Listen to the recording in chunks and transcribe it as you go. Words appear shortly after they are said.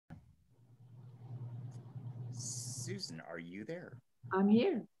Susan, are you there? I'm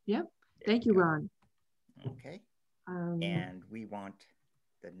here. Yep. There Thank you, we go. Ron. Okay. And we want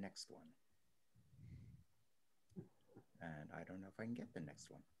the next one. And I don't know if I can get the next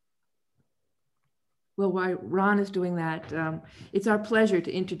one. Well, while Ron is doing that, it's our pleasure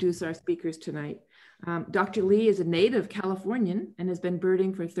to introduce our speakers tonight. Dr. Lee is a native Californian and has been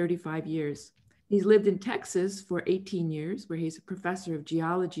birding for 35 years. He's lived in Texas for 18 years, where he's a professor of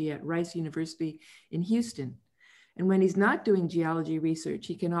geology at Rice University in Houston. And when he's not doing geology research,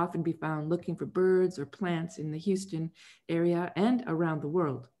 he can often be found looking for birds or plants in the Houston area and around the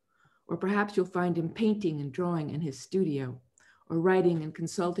world. Or perhaps you'll find him painting and drawing in his studio, or writing and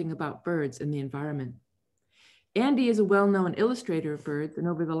consulting about birds and the environment. Andy is a well-known illustrator of birds, and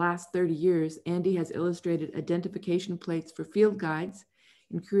over the last 30 years, Andy has illustrated identification plates for field guides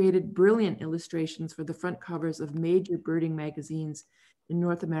and created brilliant illustrations for the front covers of major birding magazines in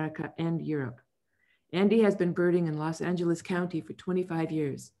North America and Europe. Andy has been birding in Los Angeles County for 25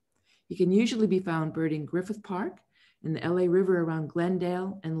 years. He can usually be found birding Griffith Park and the LA River around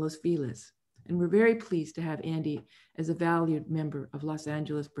Glendale and Los Feliz. And we're very pleased to have Andy as a valued member of Los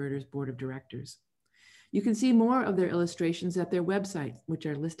Angeles Birders Board of Directors. You can see more of their illustrations at their website, which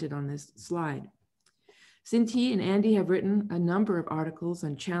are listed on this slide. Cinti and Andy have written a number of articles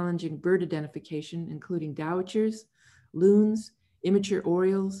on challenging bird identification, including dowitchers, loons, immature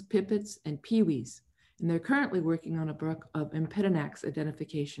orioles, pipits, and peewees. And they're currently working on a book of Empidonax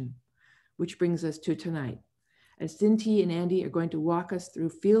identification, which brings us to tonight, as Cinti and Andy are going to walk us through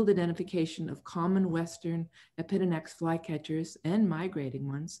field identification of common Western Empidonax flycatchers and migrating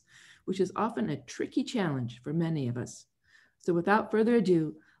ones, which is often a tricky challenge for many of us. So without further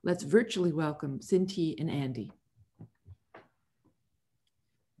ado, let's virtually welcome Cinti and Andy.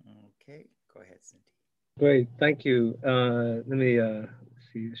 Okay, go ahead, Cinti. Great, thank you. Let me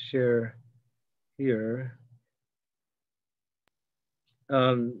share here.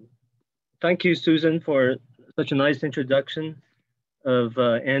 Thank you, Susan, for such a nice introduction of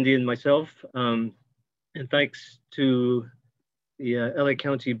Andy and myself. And thanks to the LA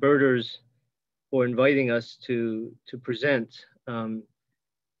County Birders for inviting us to present.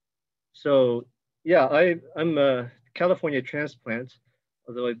 So yeah, I'm a California transplant,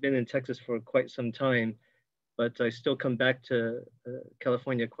 although I've been in Texas for quite some time, but I still come back to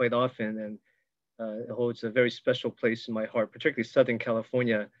California quite often, and it holds a very special place in my heart, particularly Southern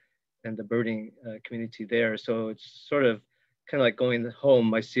California and the birding community there. So it's sort of kind of like going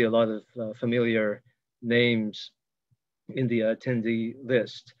home. I see a lot of familiar names in the attendee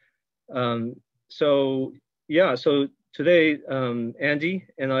list. So yeah, so today Andy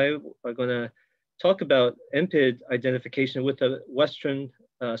and I are going to talk about empid identification with a Western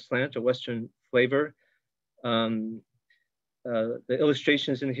slant or Western flavor. The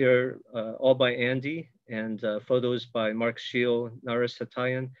illustrations in here all by Andy, and photos by Mark Scheel, Naris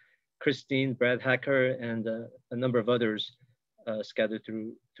Hatayan, Christine, Brad Hacker, and a number of others scattered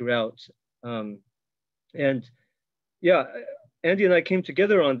throughout. And yeah, Andy and I came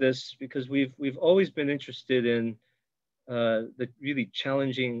together on this because we've always been interested in the really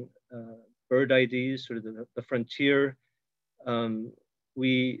challenging bird IDs, sort of the frontier.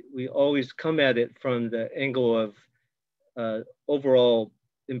 We always come at it from the angle of overall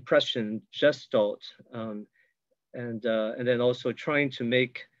impression, gestalt, and then also trying to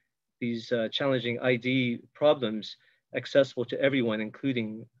make these challenging ID problems accessible to everyone,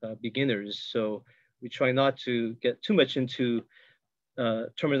 including beginners. So we try not to get too much into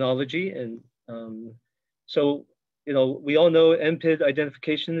terminology. And so, you know, we all know empid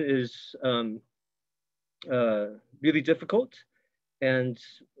identification is really difficult. And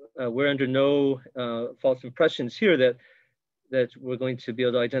we're under no false impressions here that we're going to be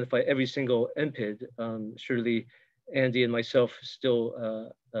able to identify every single empid. Surely Andy and myself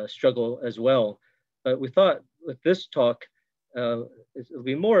still struggle as well. But we thought with this talk, it'll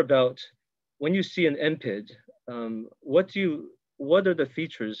be more about when you see an empid, what are the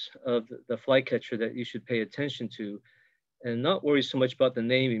features of the flycatcher that you should pay attention to, and not worry so much about the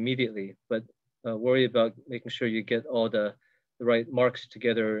name immediately, but worry about making sure you get all the right marks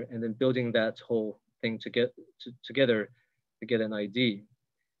together, and then building that whole thing together to get an ID.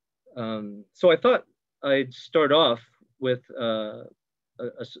 So I thought I'd start off with a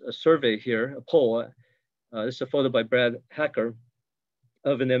survey here, a poll. This is a photo by Brad Hacker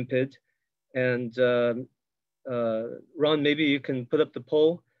of an empid. And Ron, maybe you can put up the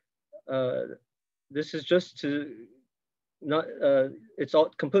poll. This is just to not, it's all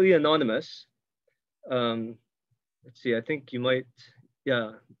completely anonymous. Let's see, I think you might,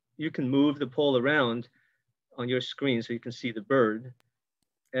 yeah, you can move the poll around on your screen so you can see the bird.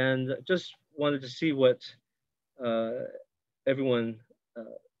 And just wanted to see what everyone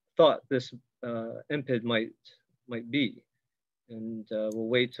thought this empid might be. And we'll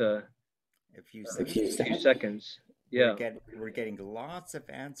wait a few seconds. Yeah. We're getting lots of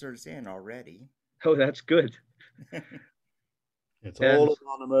answers in already. Oh, that's good. It's all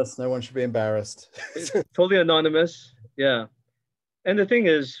anonymous. No one should be embarrassed. It's totally anonymous. Yeah. And the thing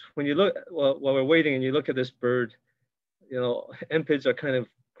is, when you look, while we're waiting and you look at this bird, you know, empids are kind of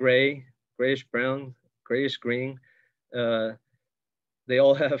gray, grayish brown, grayish green. They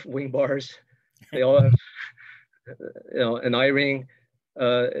all have wing bars. They all have, you know, an eye ring.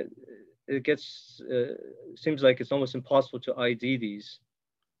 It gets, seems like it's almost impossible to ID these.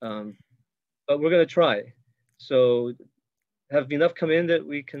 But we're going to try. So have enough come in that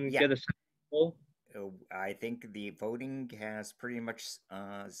we can get a poll? I think the voting has pretty much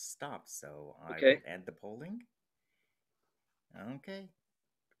stopped, so I will end the polling. Okay.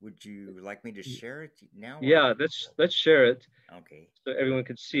 Would you like me to share it now? Yeah, let's share it. Okay. So everyone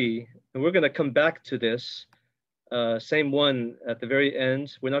can see. And we're going to come back to this same one at the very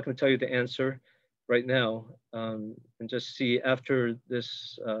end. We're not going to tell you the answer right now, and just see after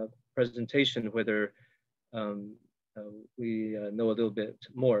this presentation whether we know a little bit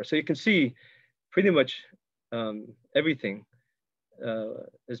more. So you can see pretty much everything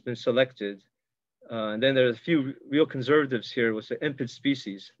has been selected. And then there are a few real conservatives here with the empid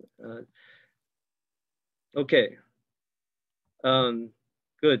species. Okay,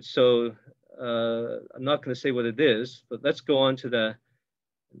 good. So I'm not going to say what it is, but let's go on to the,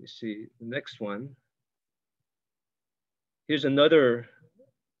 let me see, the next one. Here's another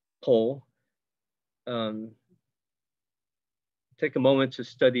poll. Take a moment to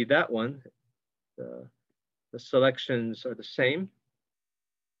study that one. The selections are the same.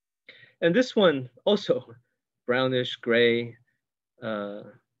 And this one also brownish gray,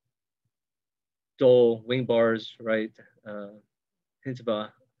 dull wing bars, right? Hint of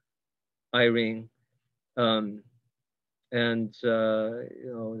a eye ring. And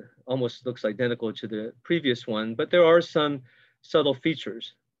you know, almost looks identical to the previous one, but there are some subtle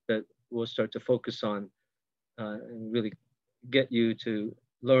features that we'll start to focus on and really get you to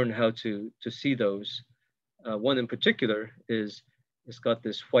learn how to see those. One in particular is it's got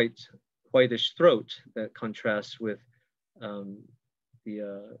this whitish throat that contrasts with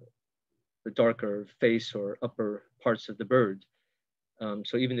the darker face or upper parts of the bird.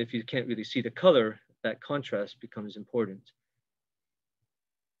 So even if you can't really see the color, that contrast becomes important.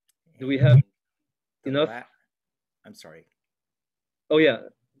 Do we have enough? I'm sorry. Oh yeah,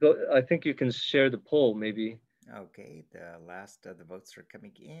 I think you can share the poll maybe. Okay, the last of the votes are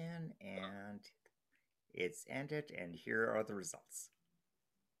coming in and it's ended, and here are the results.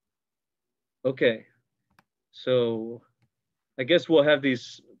 Okay, so I guess we'll have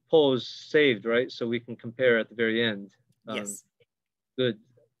these polls saved, right? So we can compare at the very end. Yes. Good.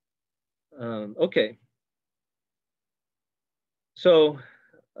 Okay. So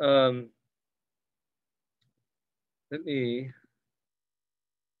let me,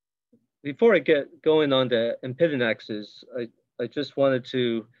 before I get going on the Empidonaxes, I just wanted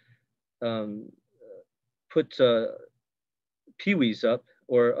to put peewees up,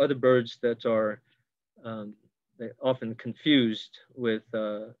 or other birds that are often confused with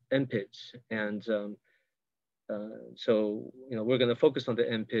empids. And so, you know, we're going to focus on the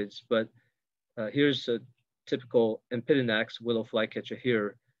empids, but here's a typical Empidonax willow flycatcher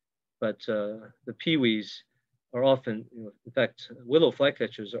here. But the peewees are often, you know, in fact, willow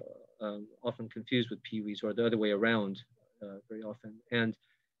flycatchers are often confused with peewees, or the other way around very often. And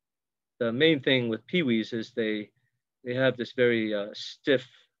the main thing with peewees is they have this very stiff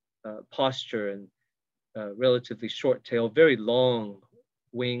posture and relatively short tail, very long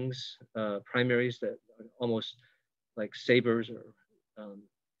wings, primaries that are almost like sabers, or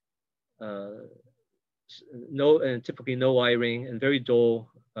typically no eye ring, and very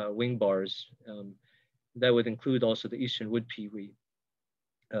dull wing bars. That would include also the eastern wood peewee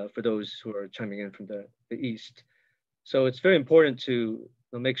for those who are chiming in from the east. So it's very important to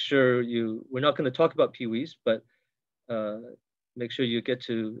make sure we're not going to talk about peewees, but make sure you get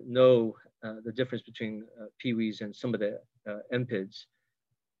to know the difference between peewees and some of the empids.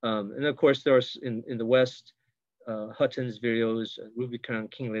 And of course, there are in the West, Huttons, vireos, ruby crown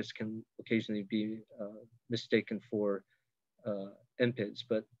kinglets can occasionally be mistaken for empids,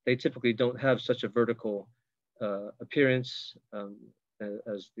 but they typically don't have such a vertical appearance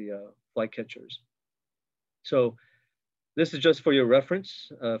as the flycatchers. So this is just for your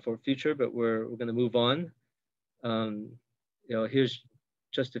reference for future, but we're going to move on. You know, here's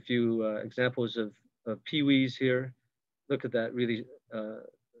just a few examples of peewees here. Look at that really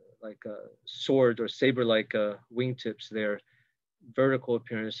like sword or saber-like wingtips there, vertical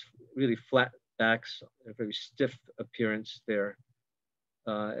appearance, really flat backs, a very stiff appearance there,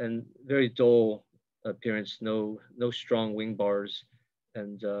 and very dull appearance, no strong wing bars,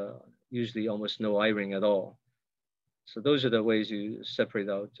 and usually almost no eye ring at all. So those are the ways you separate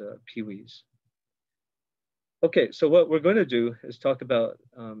out peewees. Okay, so what we're going to do is talk about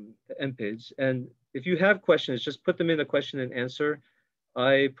the empids. And if you have questions, just put them in the question and answer.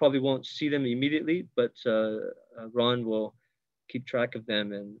 I probably won't see them immediately, but Ron will keep track of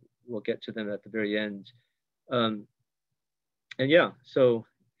them and we'll get to them at the very end. And yeah, so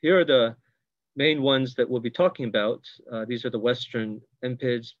here are the main ones that we'll be talking about. These are the Western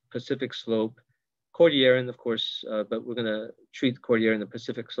empids, Pacific slope, Cordilleran, of course, but we're going to treat Cordilleran and the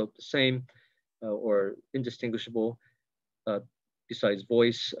Pacific slope the same or indistinguishable besides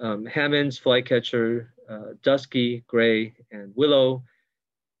voice. Hammond's, flycatcher, Dusky, gray, and Willow.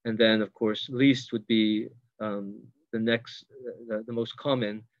 And then, of course, least would be the most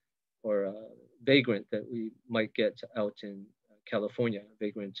common, or vagrant that we might get out in California,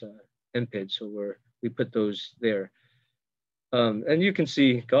 vagrant empid. So we put those there. And you can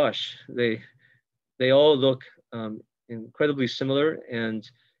see, gosh, they all look incredibly similar. And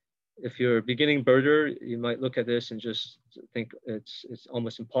if you're a beginning birder, you might look at this and just think it's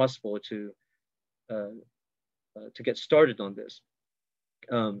almost impossible to get started on this.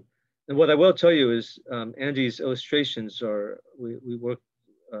 And what I will tell you is Andy's illustrations we work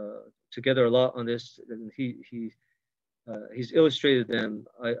together a lot on this, and he's illustrated them,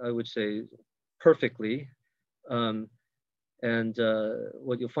 I would say, perfectly. And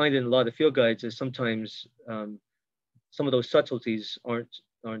what you'll find in a lot of field guides is sometimes some of those subtleties aren't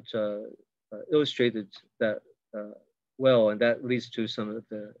illustrated that well, and that leads to some of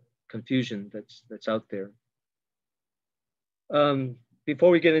the confusion that's out there.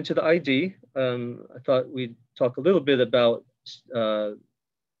 Before we get into the ID, I thought we'd talk a little bit about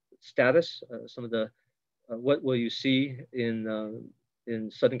status, some of the what will you see in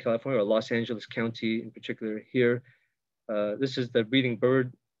Southern California or Los Angeles County in particular here. This is the breeding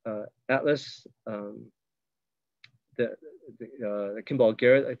bird atlas that Kimball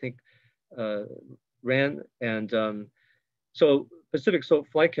Garrett, I think, ran. And so Pacific slope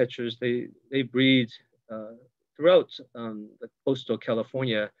flycatchers, they breed throughout the coastal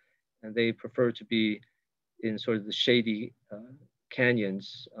California, and they prefer to be in sort of the shady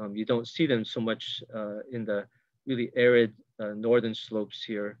canyons. You don't see them so much in the really arid northern slopes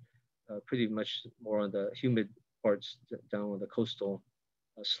here, pretty much more on the humid parts down on the coastal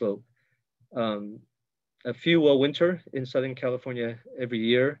slope. A few will winter in Southern California every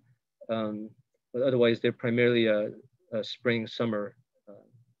year, but otherwise they're primarily a spring, summer,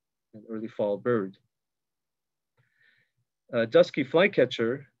 and early fall bird. Dusky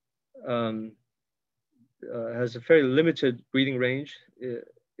flycatcher has a fairly limited breeding range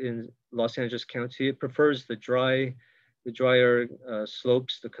in Los Angeles County. It prefers the drier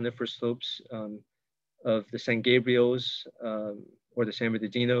slopes, the coniferous slopes of the San Gabriels or the San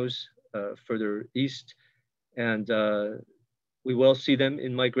Bernardinos further east. And we will see them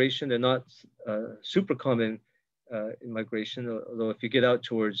in migration. They're not super common in migration, although if you get out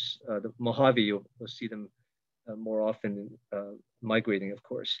towards the Mojave, you'll see them more often migrating, of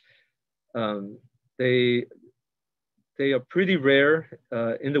course. They are pretty rare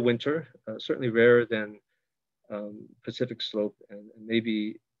in the winter, certainly rarer than Pacific slope, and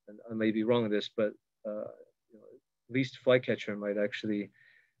maybe, and I may be wrong on this, but least flycatcher might actually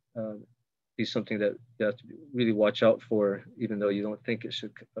be something that you have to really watch out for, even though you don't think it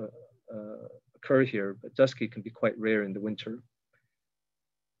should occur here. But Dusky can be quite rare in the winter.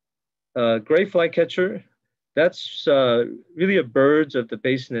 Gray flycatcher, that's really a bird of the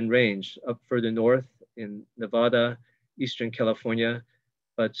basin and range up further north in Nevada, Eastern California,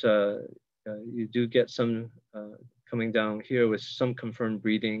 but you do get some coming down here with some confirmed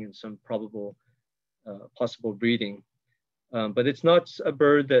breeding and some probable possible breeding. But it's not a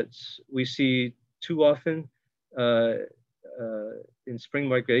bird that we see too often in spring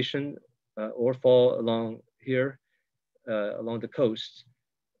migration or fall along here, along the coast.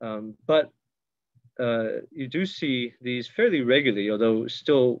 But you do see these fairly regularly, although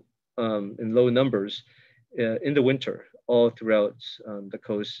still in low numbers in the winter, all throughout the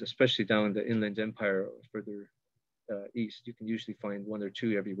coast, especially down the Inland Empire or further east. You can usually find one or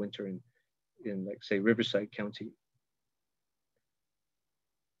two every winter in like, say, Riverside County.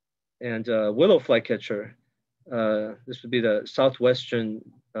 And willow flycatcher, this would be the southwestern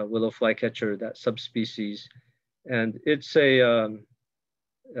willow flycatcher, that subspecies. And it's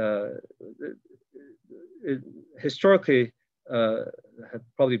historically, the have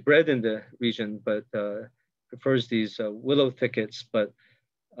probably bred in the region, but prefers these willow thickets, but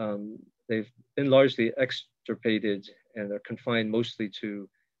they've been largely extirpated and are confined mostly to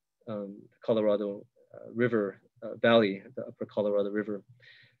the Colorado River Valley, the upper Colorado River.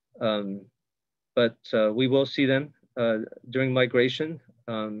 But we will see them during migration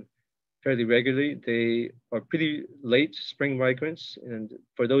fairly regularly. They are pretty late spring migrants. And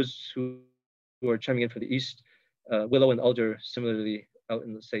for those who are chiming in for the East, willow and alder, similarly out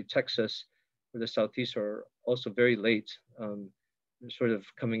in, let's say, Texas or the Southeast, are also very late. They're sort of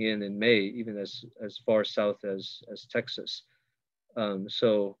coming in May, even as far south as Texas.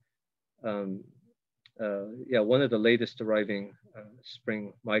 Yeah, one of the latest arriving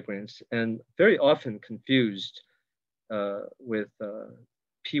spring migrants, and very often confused with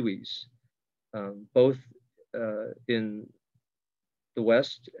peewees, both in the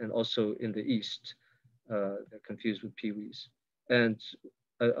West and also in the East. They're confused with peewees. And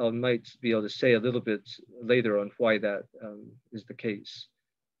I might be able to say a little bit later on why that is the case.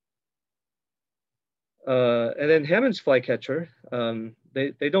 And then Hammond's flycatcher,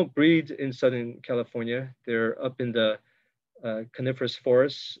 they don't breed in Southern California. They're up in the coniferous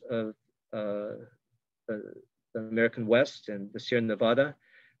forests of the American West and the Sierra Nevada.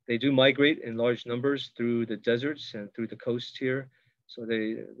 They do migrate in large numbers through the deserts and through the coast here. So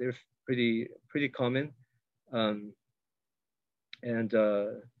they're pretty common. I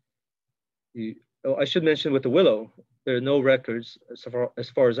should mention with the willow, there are no records, as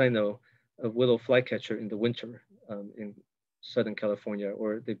far as I know, of willow flycatcher in the winter in Southern California,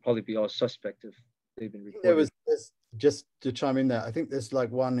 or they'd probably be all suspect if they've been recorded. Just to chime in there, I think there's like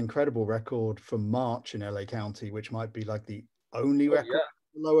one incredible record from March in LA County, which might be like the only record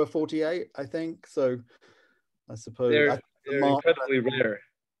in the lower 48, I think. So I suppose they're incredibly rare.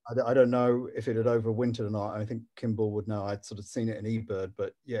 I don't know if it had overwintered or not. I think Kimball would know. I'd sort of seen it in eBird,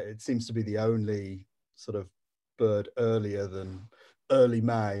 but yeah, it seems to be the only sort of bird earlier than early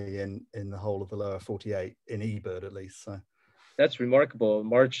May in the whole of the lower 48 in eBird, at least. So that's remarkable.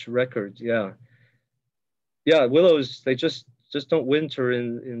 March record, yeah. Willows, they just don't winter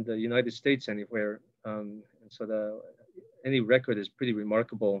in the United States anywhere, and so any record is pretty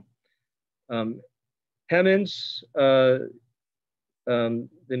remarkable. Hammonds, there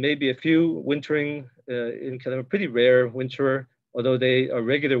may be a few wintering in California, pretty rare winterer, although they are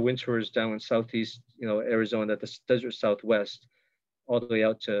regular winterers down in Southeast, Arizona, the desert Southwest, all the way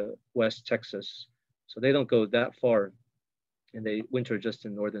out to West Texas. So they don't go that far, and they winter just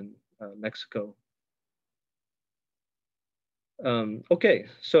in northern Mexico. Okay,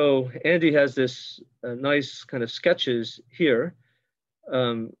 so Andy has this nice kind of sketches here,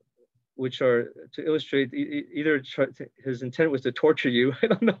 which are to illustrate either his intent was to torture you, I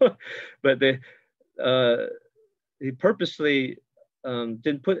don't know, but he purposely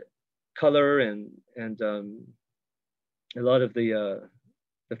didn't put color and a lot of the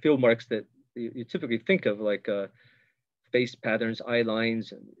field marks that you typically think of, like face patterns, eye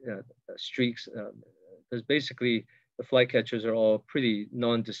lines, and streaks. Because basically the flycatchers are all pretty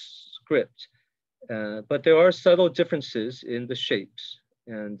nondescript, but there are subtle differences in the shapes,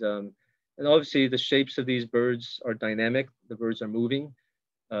 and obviously the shapes of these birds are dynamic. The birds are moving.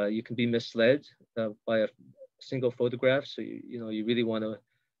 You can be misled by a single photograph, so you really want to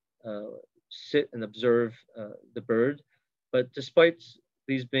sit and observe the bird. But despite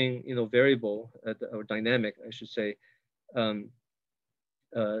these being variable or dynamic, I should say,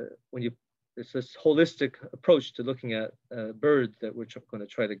 it's this holistic approach to looking at a bird that we're going to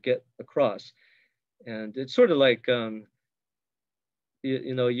try to get across. And it's sort of like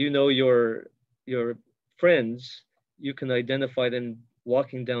your friends, you can identify them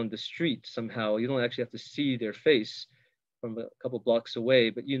walking down the street somehow. You don't actually have to see their face from a couple blocks away,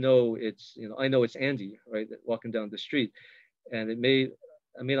 but I know it's Andy, right, walking down the street. And I may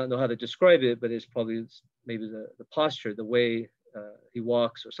not know how to describe it, but it's probably maybe the posture, the way he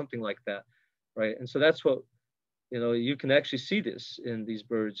walks or something like that, right? And so that's what, you can actually see this in these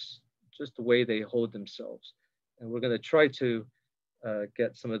birds, just the way they hold themselves. And we're going to try to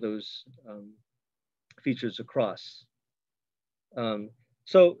get some of those features across.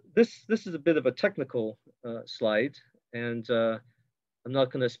 So this is a bit of a technical slide, and I'm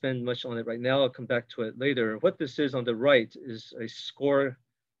not going to spend much on it right now. I'll come back to it later. What this is on the right is a score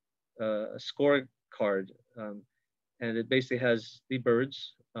card, and it basically has the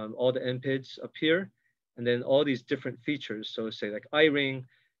birds, all the empids up here, and then all these different features. So say like eye ring,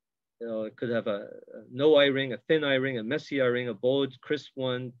 it could have a no eye ring, a thin eye ring, a messy eye ring, a bold, crisp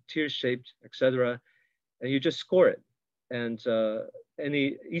one, tear-shaped, etc. And you just score it. And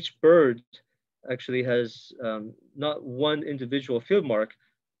each bird actually has not one individual field mark,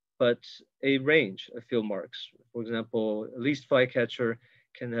 but a range of field marks. For example, a least flycatcher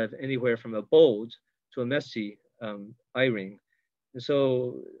can have anywhere from a bold to a messy eye ring. And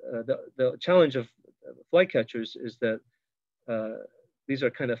so the challenge of flycatchers is that these are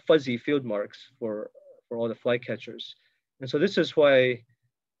kind of fuzzy field marks for all the flycatchers. And so this is why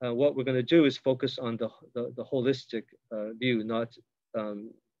what we're going to do is focus on the holistic view, not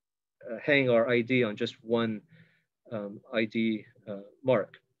hang our ID on just one ID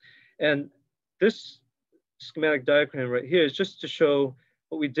mark. And this schematic diagram right here is just to show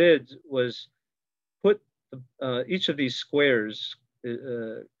what we did was put each of these squares,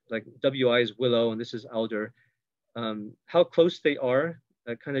 like WI is Willow and this is Alder, how close they are.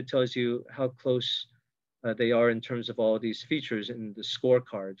 That kind of tells you how close they are in terms of all these features in the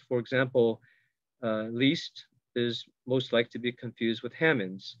scorecard. For example, least is most likely to be confused with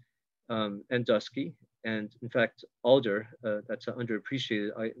Hammond's and Dusky. And in fact, Alder, that's an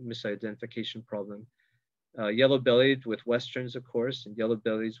underappreciated misidentification problem. Yellow-bellied with Westerns, of course, and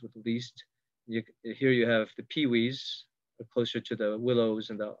yellow-bellies with least. Here you have the peewees closer to the willows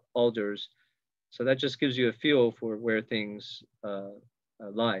and the alders. So that just gives you a feel for where things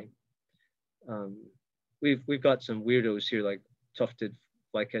lie. We've got some weirdos here like tufted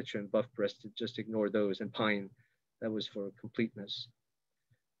flycatcher and buff-breasted, just ignore those, and pine, that was for completeness.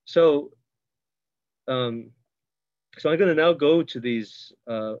 So, so I'm gonna now go to these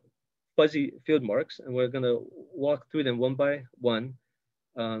fuzzy field marks and we're gonna walk through them one by one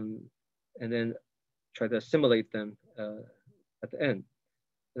and then try to assimilate them at the end.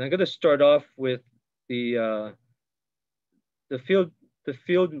 And I'm gonna start off with the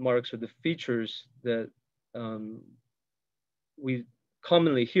field marks or the features that we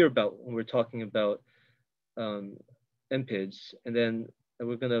commonly hear about when we're talking about empids, and then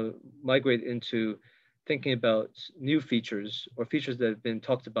we're going to migrate into thinking about new features or features that have been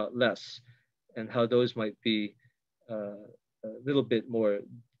talked about less and how those might be a little bit more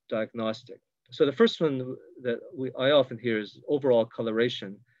diagnostic. So the first one that I often hear is overall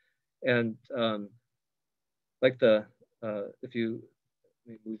coloration. And like if you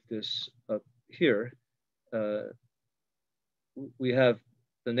let me move this up here, we have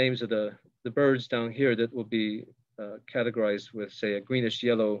the names of the birds down here that will be categorized with, say, a greenish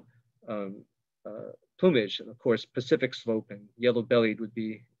yellow plumage. And of course, Pacific slope and yellow-bellied would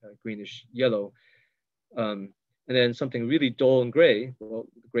be greenish yellow. And then something really dull and gray, well,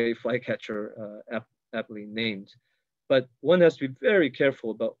 gray flycatcher, aptly named. But one has to be very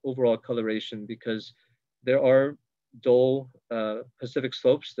careful about overall coloration because there are dull Pacific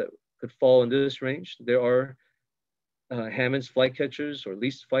slopes that could fall in this range. There are Hammond's flycatchers or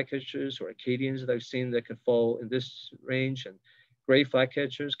least flycatchers or Acadians that I've seen that can fall in this range, and gray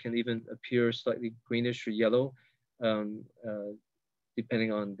flycatchers can even appear slightly greenish or yellow,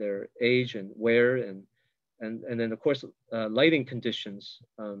 depending on their age and wear, and then of course lighting conditions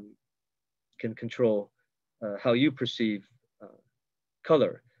can control how you perceive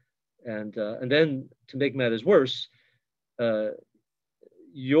color, and then to make matters worse,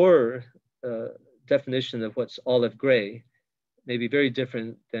 your definition of what's olive gray may be very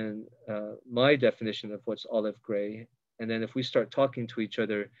different than my definition of what's olive gray. And then if we start talking to each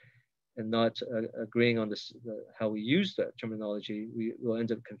other and not agreeing on this, how we use that terminology, we will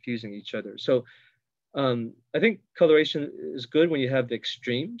end up confusing each other. So I think coloration is good when you have the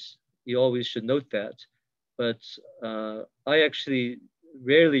extremes. You always should note that. But I actually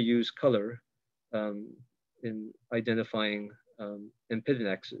rarely use color in identifying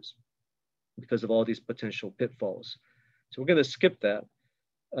Empidonaxes because of all these potential pitfalls. So we're going to skip that.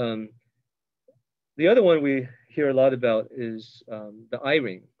 The other one we hear a lot about is the eye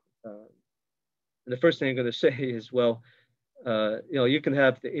ring. And the first thing I'm going to say is, well, you know, you can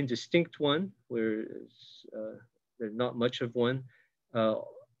have the indistinct one where there's not much of one,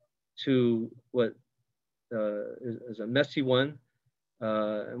 to what is a messy one.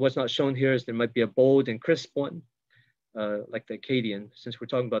 And what's not shown here is there might be a bold and crisp one, like the Acadian. Since we're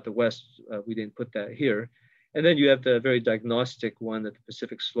talking about the West, we didn't put that here. And then you have the very diagnostic one at the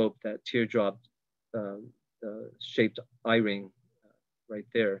Pacific slope, that teardrop shaped eye ring right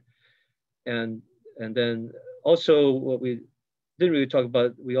there. And then also what we didn't really talk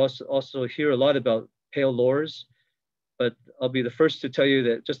about, we also hear a lot about pale lores, but I'll be the first to tell you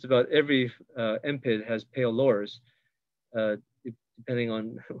that just about every empid has pale lores, depending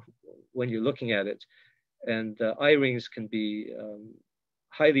on when you're looking at it. And eye rings can be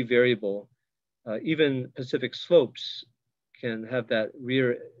highly variable. Even Pacific slopes can have that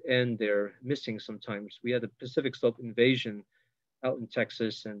rear end there missing sometimes. We had a Pacific slope invasion out in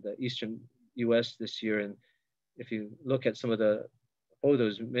Texas and the eastern US this year. And if you look at some of the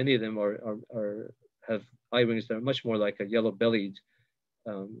photos, many of them have eye rings that are much more like a yellow-bellied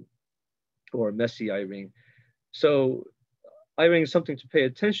or messy eye ring. So eye ring is something to pay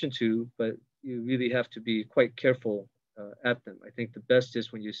attention to, but you really have to be quite careful at them. I think the best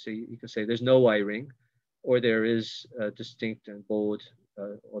is when you can say there's no eye ring, or there is a distinct and bold,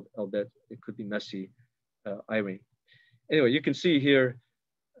 albeit it could be messy eye ring. Anyway, you can see here,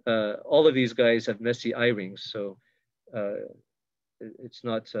 all of these guys have messy eye rings, so it's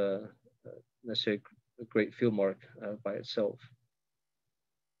not necessarily a great field mark by itself.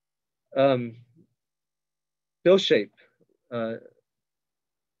 Bill shape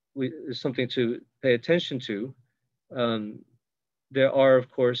is something to pay attention to. There are, of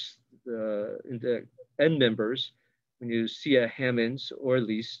course, in the end members, when you see a Hammond's or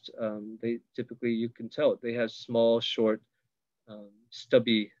least, they typically, you can tell, they have small, short,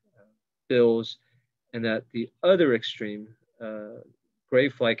 stubby bills. And at the other extreme, gray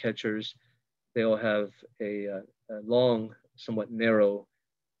flycatchers, they'll have a long, somewhat narrow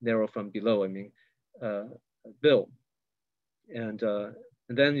from below, I mean, bill. And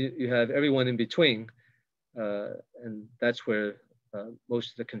then you have everyone in between, and that's where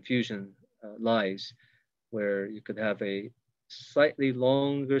most of the confusion lies, where you could have a slightly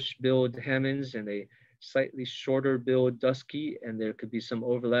longish billed Hammonds and a slightly shorter billed Dusky, and there could be some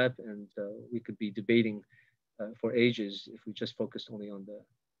overlap, and we could be debating for ages if we just focused only on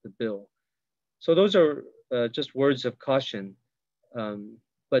the bill. So those are just words of caution,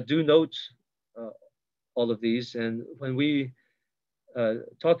 but do note all of these. And when we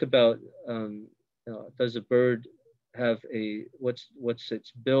talk about does a bird have what's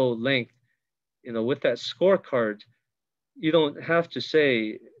its bill length, with that scorecard, you don't have to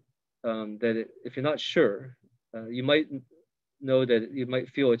say that if you're not sure, you might know that you might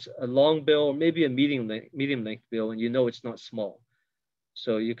feel it's a long bill or maybe a medium length bill, and it's not small.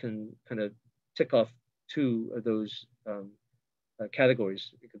 So you can kind of tick off two of those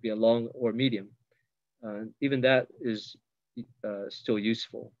categories. It could be a long or medium. Even that is still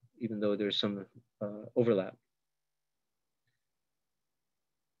useful, even though there's some overlap.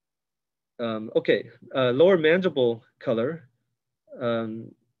 Okay, lower mandible color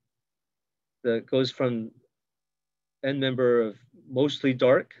that goes from end member of mostly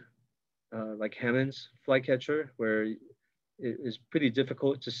dark, like Hammond's flycatcher, where it is pretty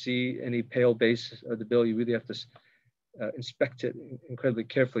difficult to see any pale base of the bill. You really have to inspect it incredibly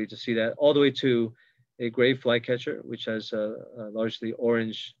carefully to see that, all the way to a gray flycatcher, which has a largely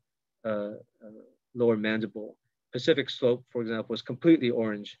orange lower mandible. Pacific slope, for example, is completely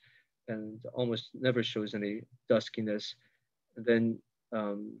orange and almost never shows any duskiness. And then,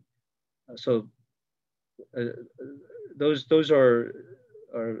 those are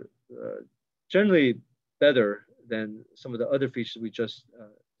generally better than some of the other features we just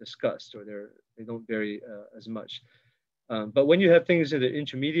discussed, or they don't vary as much. But when you have things in the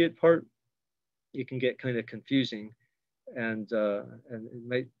intermediate part, it can get kind of confusing, and it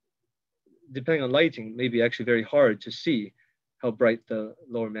might, depending on lighting, may be actually very hard to see how bright the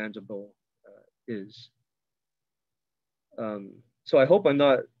lower mandible is. So I hope I'm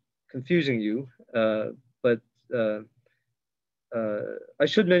not confusing you, but I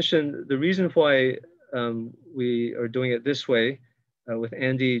should mention the reason why we are doing it this way, with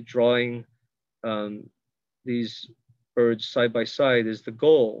Andy drawing these birds side by side, is the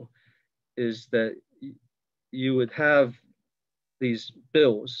goal is that you would have these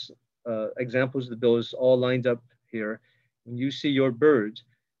bills, examples of the bills all lined up here. When you see your bird,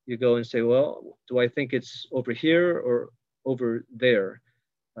 you go and say, well, do I think it's over here or over there?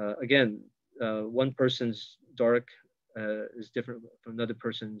 Again, one person's dark is different from another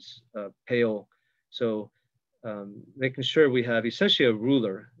person's pale. So making sure we have essentially a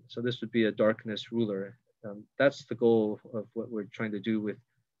ruler. So this would be a darkness ruler. That's the goal of what we're trying to do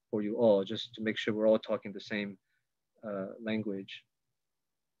for you all, just to make sure we're all talking the same language.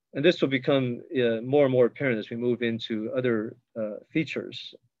 And this will become more and more apparent as we move into other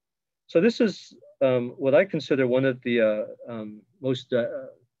features. So this is what I consider one of the most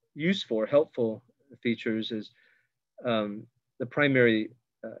useful or helpful features, is the primary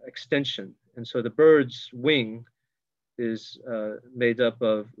extension. And so the bird's wing is made up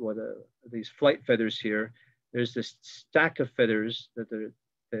of these flight feathers here. There's this stack of feathers that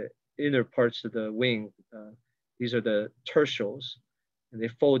the inner parts of the wing, these are the tertials, and they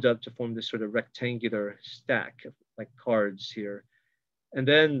fold up to form this sort of rectangular stack of, like cards here. And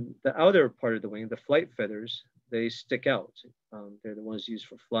then the outer part of the wing, the flight feathers, they stick out. They're the ones used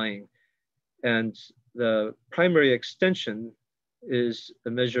for flying. And the primary extension is a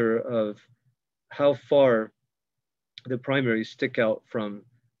measure of how far the primaries stick out from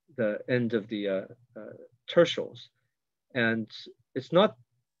the end of the tertials. And it's not,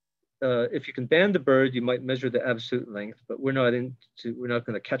 if you can band the bird, you might measure the absolute length, but we're not going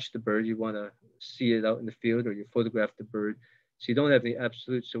to catch the bird. You want to see it out in the field, or you photograph the bird. So you don't have the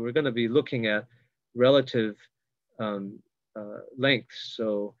absolute. So we're going to be looking at relative lengths.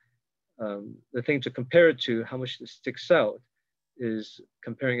 So the thing to compare it to, how much it sticks out, is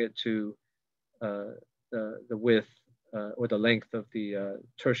comparing it to the width or the length of the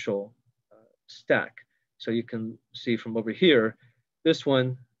tertial stack. So you can see from over here, this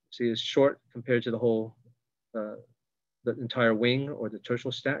one, see, is short compared to the whole, the entire wing or the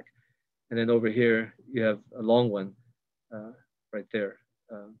tertial stack. And then over here, you have a long one right there.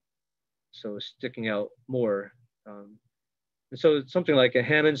 So sticking out more. And so something like a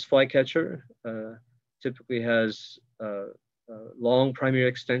Hammond's flycatcher typically has long primary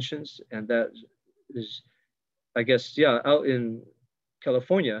extensions, and that is, I guess, yeah, out in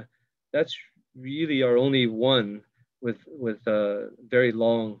California, that's really our only one with very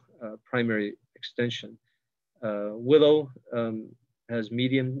long primary extension. Willow has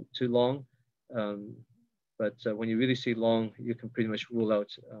medium to long, but when you really see long, you can pretty much rule out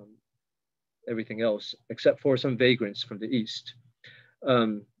everything else, except for some vagrants from the east.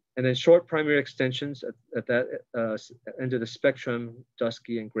 And then short primary extensions at that end of the spectrum,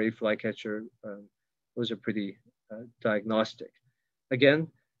 Dusky and gray flycatcher, those are pretty diagnostic. Again,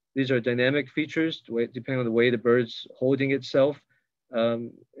 these are dynamic features, depending on the way the bird's holding itself.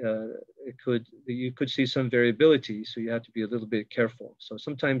 You could see some variability, so you have to be a little bit careful. So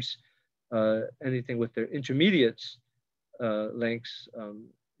sometimes anything with their intermediate lengths,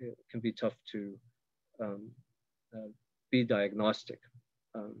 it can be tough to be diagnostic.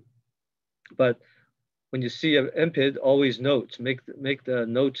 But when you see an empid, always note, make the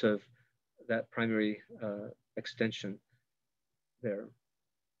note of that primary extension there.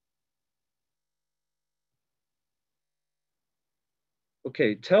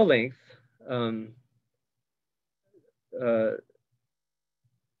 Okay, tail length.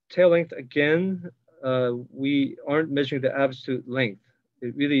 Tail length, again, we aren't measuring the absolute length.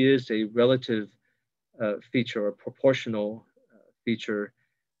 It really is a relative feature or proportional feature.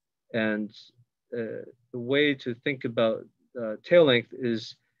 And the way to think about tail length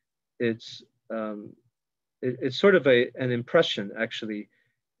is it's sort of an impression, actually,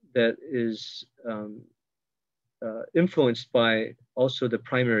 that is influenced by also the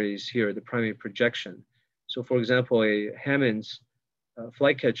primaries here, the primary projection. So for example, a Hammond's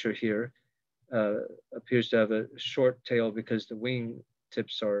flycatcher here appears to have a short tail because the wing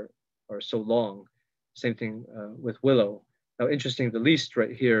tips are so long. Same thing with Willow. Now, interesting, the least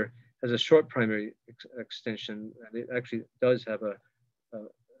right here has a short primary extension, and it actually does have a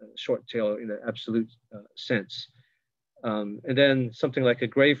short tail in the absolute sense. And then something like a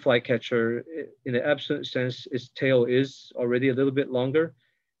gray flycatcher, in the absolute sense, its tail is already a little bit longer,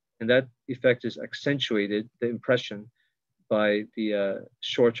 and that effect is accentuated, the impression, by the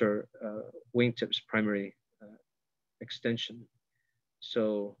shorter wingtips primary extension.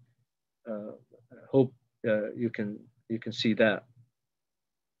 So I hope you can see that.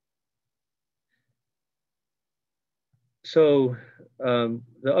 So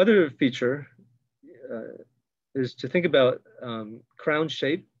the other feature is to think about crown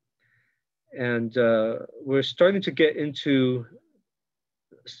shape. And we're starting to get into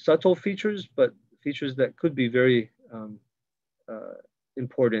subtle features, but features that could be very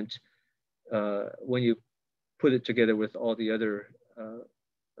important when you put it together with all the other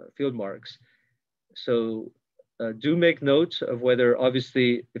field marks. So do make note of whether,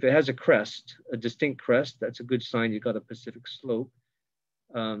 obviously, if it has a crest, a distinct crest, that's a good sign you got a Pacific slope.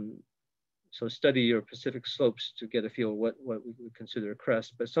 So study your Pacific slopes to get a feel of what we would consider a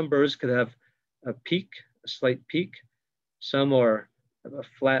crest. But some birds could have a peak, a slight peak. Some are a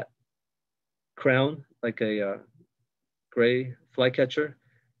flat crown, like a gray flycatcher,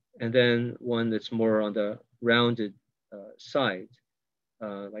 and then one that's more on the rounded side,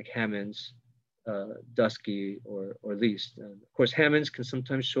 like Hammond's, Dusky, or least. Of course, Hammond's can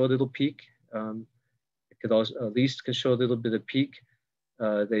sometimes show a little peak. It could also, least can show a little bit of peak.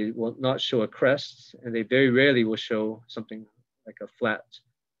 They will not show a crest, and they very rarely will show something like a flat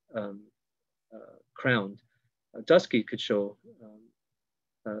crown. Dusky could show,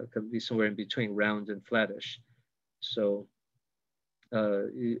 could be somewhere in between round and flattish. So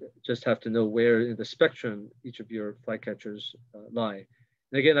you just have to know where in the spectrum each of your flycatchers lie.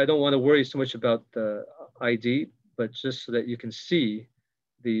 And again, I don't want to worry so much about the ID, but just so that you can see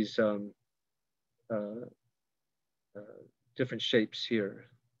these different shapes here.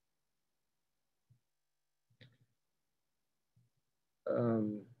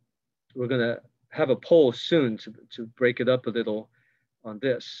 we're going to have a poll soon to break it up a little on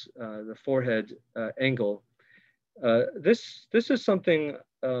this, the forehead angle. This is something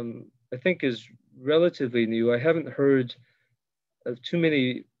I think is relatively new. I haven't heard of too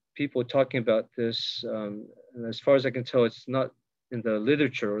many people talking about this. And as far as I can tell, it's not in the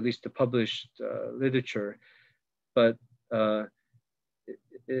literature, or at least the published literature, but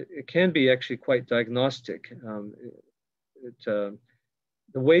it can be actually quite diagnostic.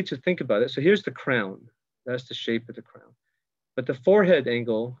 The way to think about it, so here's the crown. That's the shape of the crown. But the forehead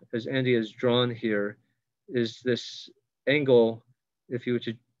angle, as Andy has drawn here, is this angle, if you were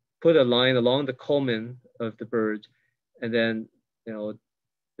to put a line along the culmen of the bird, and then, you know,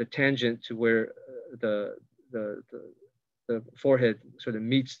 the tangent to where the forehead sort of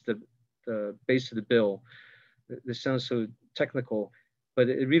meets the base of the bill. This sounds so technical, but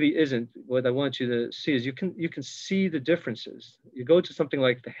it really isn't. What I want you to see is you can see the differences. You go to something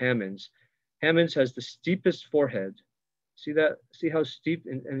like the Hammonds. Hammonds has the steepest forehead. See that? See how steep?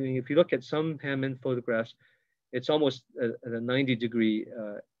 And I mean, if you look at some Hammond photographs, it's almost at a 90-degree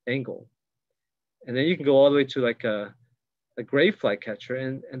angle. And then you can go all the way to like a gray flycatcher,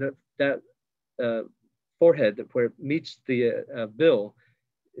 and that forehead where it meets the bill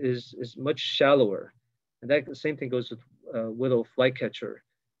is much shallower. And that the same thing goes with Willow flycatcher.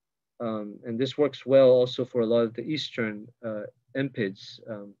 And this works well also for a lot of the eastern empids.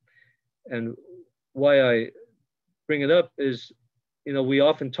 And why I bring it up is, you know, we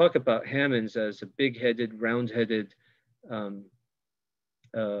often talk about Hammonds as a big-headed, round-headed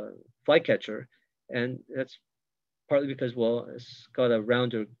flycatcher, and that's partly because, well, it's got a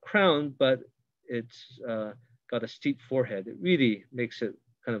rounder crown, but it's got a steep forehead. It really makes it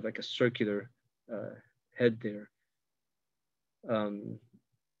kind of like a circular head there.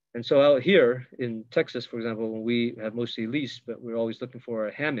 And so out here in Texas, for example, when we have mostly least, but we're always looking for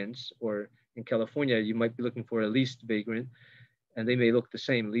our Hammonds, or in California, you might be looking for a least vagrant, and they may look the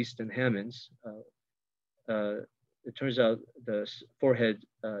same, least and Hammonds. It turns out the forehead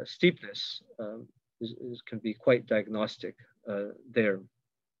steepness can be quite diagnostic there.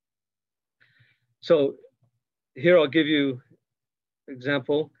 So here I'll give you an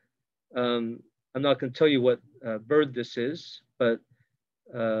example. I'm not going to tell you what bird this is, but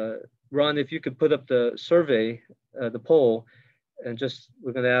Ron, if you could put up the survey, the poll, and just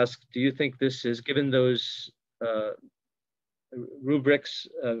we're going to ask, do you think this is, given those rubrics,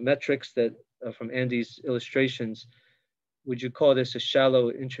 metrics that from Andy's illustrations, would you call this a shallow,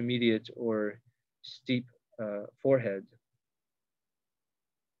 intermediate, or steep forehead?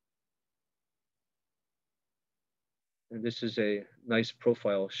 And this is a nice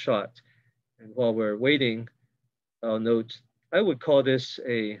profile shot. And while we're waiting, I'll note, I would call this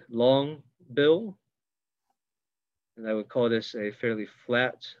a long bill, and I would call this a fairly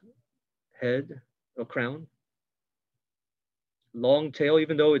flat head or crown. Long tail,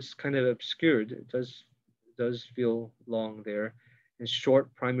 even though it's kind of obscured, it does feel long there. And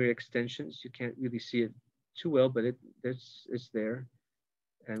short primary extensions, you can't really see it too well, but it's there.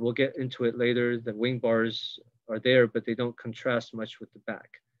 And we'll get into it later. The wing bars are there, but they don't contrast much with the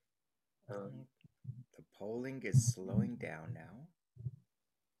back. The polling is slowing down now.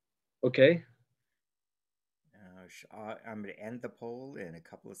 Okay. I'm going to end the poll in a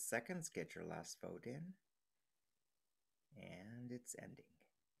couple of seconds. Get your last vote in. And it's ending.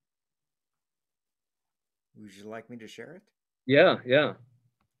 Would you like me to share it? Yeah, yeah.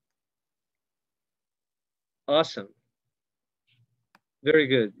 Awesome. Very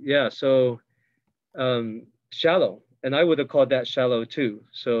good. Yeah, so shallow. And I would have called that shallow too.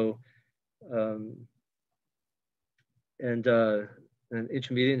 So, and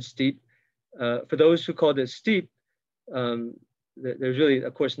intermediate and steep. For those who called it steep, there's really,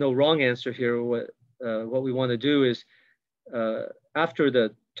 of course, no wrong answer here. What we want to do is, after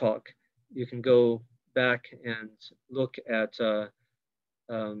the talk, you can go back and look at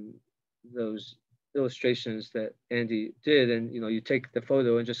those illustrations that Andy did, and you take the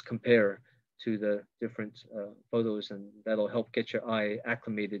photo and just compare to the different photos, and that'll help get your eye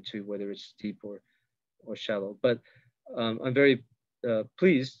acclimated to whether it's steep or shallow. But I'm very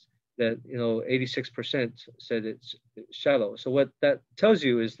pleased that 86% said it's shallow. So what that tells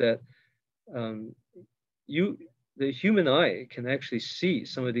you is that the human eye can actually see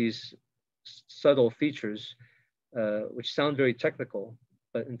some of these subtle features, which sound very technical,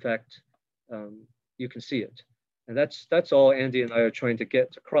 but in fact, you can see it. And that's all Andy and I are trying to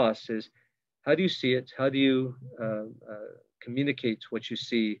get across is, how do you see it? How do you communicate what you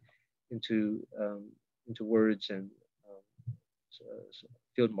see into words and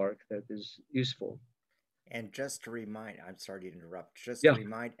field mark that is useful? And just to remind, I'm sorry to interrupt, just to Yeah.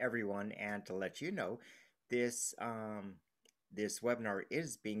 remind everyone and to let you know, this this webinar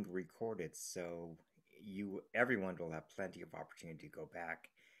is being recorded, so everyone will have plenty of opportunity to go back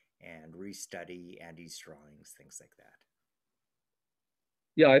and restudy Andy's drawings, things like that.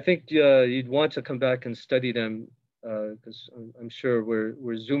 Yeah, I think you'd want to come back and study them because I'm sure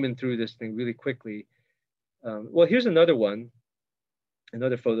we're zooming through this thing really quickly. Well, here's another one,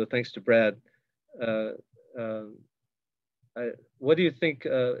 another photo, thanks to Brad. What do you think,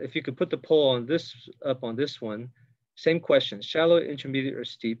 if you could put the poll on this, up on this one, same question, shallow, intermediate, or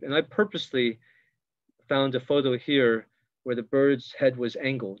steep? And I purposely found a photo here where the bird's head was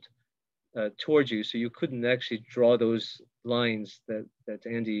angled towards you, so you couldn't actually draw those lines that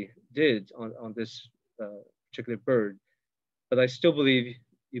Andy did on this particular bird. But I still believe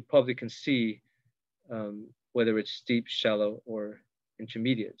you probably can see whether it's steep, shallow, or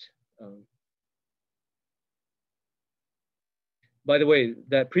intermediate. By the way,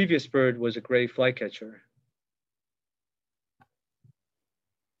 that previous bird was a gray flycatcher.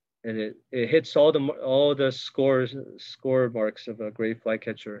 And it hits all the score marks of a gray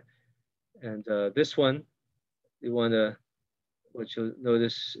flycatcher. And this one, what you'll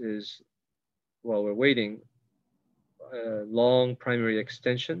notice is, while we're waiting, long primary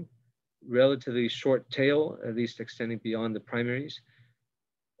extension, relatively short tail, at least extending beyond the primaries.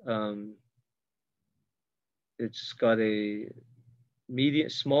 It's got a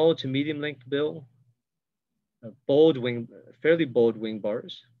small to medium length bill, fairly bold wing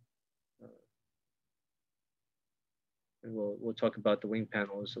bars. And we'll talk about the wing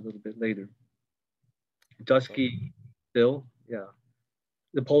panels a little bit later. Dusky bill, yeah.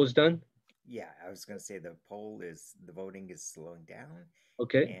 The poll's done? Yeah, I was going to say the voting is slowing down.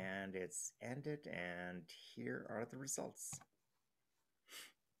 Okay. And it's ended, and here are the results.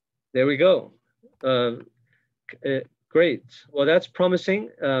 There we go. Great. Well, that's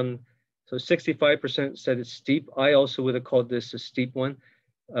promising. So 65% said it's steep. I also would have called this a steep one.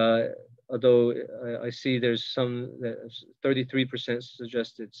 Although I see there's some 33%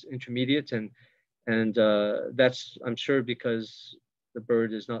 suggest it's intermediate, and that's, I'm sure, because the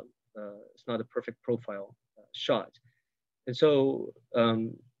bird is not it's not a perfect profile shot. And so I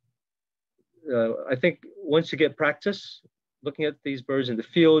think once you get practice looking at these birds in the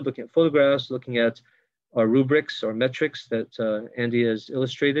field, looking at photographs, looking at our rubrics or metrics that Andy has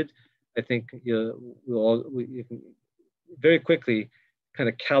illustrated, I think you can very quickly kind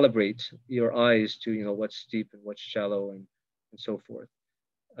of calibrate your eyes to, you know, what's steep and what's shallow and so forth.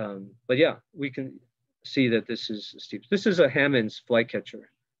 But yeah, we can see that this is steep. This is a Hammond's flycatcher.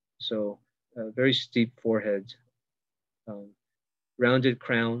 So very steep forehead, rounded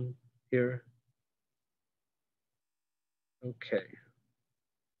crown here. Okay.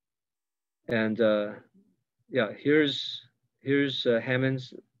 And yeah, here's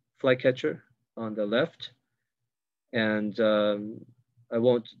Hammond's flycatcher on the left. And I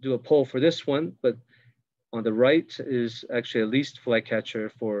won't do a poll for this one, but on the right is actually a least flycatcher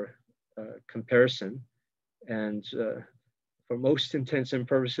for comparison. And for most intents and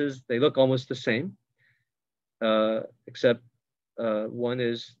purposes, they look almost the same, except one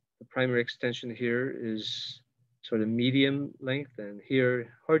is the primary extension here is sort of medium length, and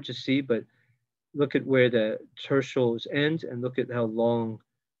here hard to see, but look at where the tertials end and look at how long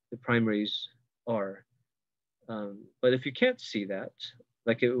the primaries are. But if you can't see that,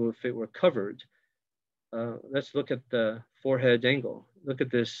 like if it were covered, let's look at the forehead angle. Look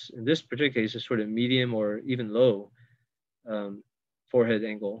at this, in this particular case, a sort of medium or even low forehead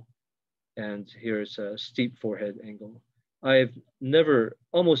angle. And here's a steep forehead angle. I've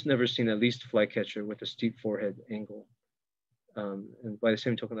almost never seen a least flycatcher with a steep forehead angle. And by the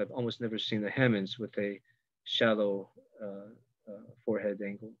same token, I've almost never seen the Hammonds with a shallow forehead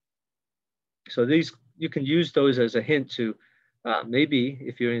angle. So these, you can use those as a hint to maybe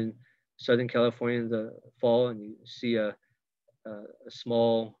if you're in Southern California in the fall and you see a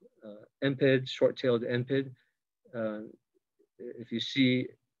small empid, short-tailed empid, if you see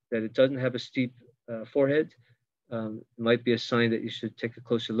that it doesn't have a steep forehead, it might be a sign that you should take a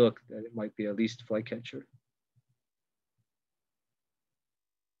closer look, that it might be a least flycatcher.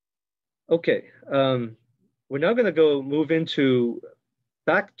 Okay, we're now going to move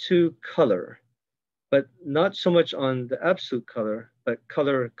back to color, but not so much on the absolute color, but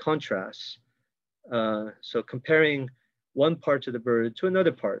color contrasts. So comparing one part of the bird to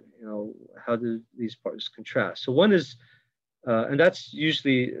another part, you know, how do these parts contrast? So one is, and that's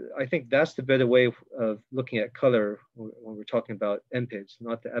usually, I think that's the better way of looking at color when we're talking about empids,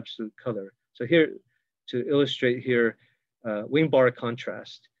 not the absolute color. So here, to illustrate here, wing bar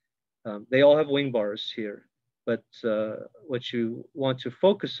contrast. They all have wing bars here, but what you want to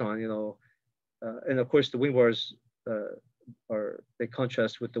focus on, and of course the wing bars they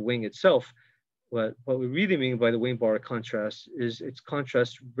contrast with the wing itself. What we really mean by the wing bar contrast is its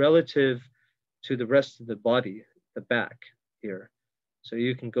contrast relative to the rest of the body, the back here. So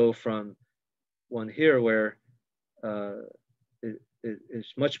you can go from one here where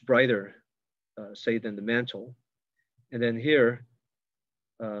it's much brighter, say, than the mantle. And then here,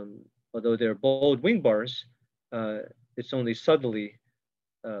 although they're bold wing bars, it's only subtly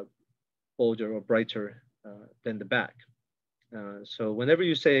bolder or brighter than the back. So whenever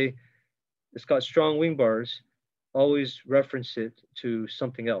you say it's got strong wing bars, always reference it to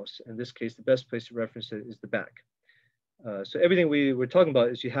something else. In this case, the best place to reference it is the back. So everything we were talking about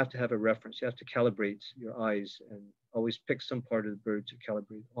is you have to have a reference. You have to calibrate your eyes and always pick some part of the bird to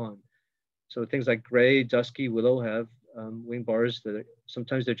calibrate on. So things like gray, dusky, willow have wing bars that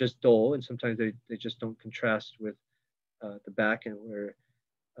sometimes they're just dull and sometimes they just don't contrast with the back, and where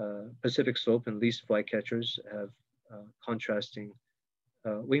Pacific slope and least flycatchers have contrasting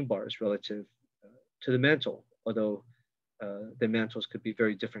wing bars relative to the mantle, although the mantles could be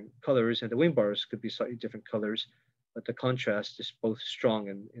very different colors and the wing bars could be slightly different colors, but the contrast is both strong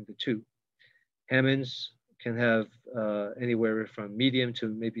in the two. Hammonds can have anywhere from medium to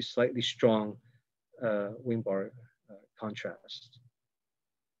maybe slightly strong wing bar contrast.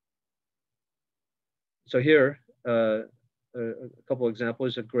 So here, a couple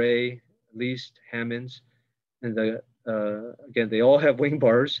examples of gray, least, Hammonds, and again, they all have wing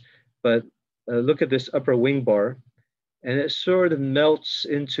bars, but look at this upper wing bar, and it sort of melts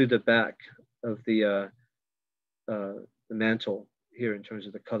into the back of the mantle here in terms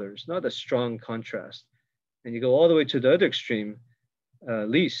of the colors, not a strong contrast. And you go all the way to the other extreme,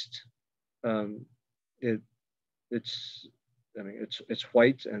 least, it's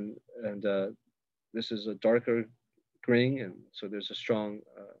white and this is a darker green, and so there's a strong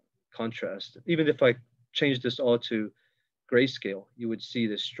contrast. Even if I change this all to grayscale, you would see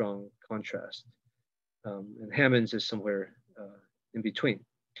this strong contrast. And Hammond's is somewhere in between.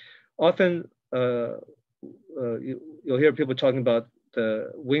 Often you'll hear people talking about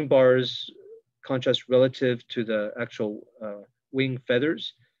the wing bars contrast relative to the actual wing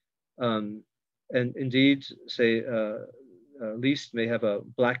feathers. And indeed, say, least may have a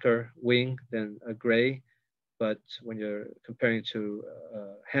blacker wing than a gray, but when you're comparing to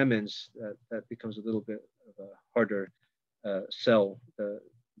Hammond's, that becomes a little bit of a harder sell, the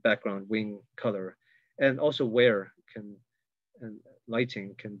background wing color. And also wear and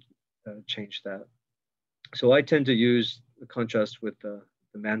lighting can change that. So I tend to use the contrast with the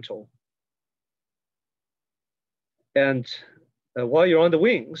mantle. And while you're on the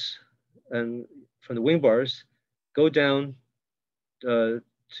wings, and from the wing bars, go down to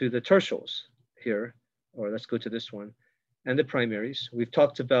the tertials here, or let's go to this one, and the primaries. We've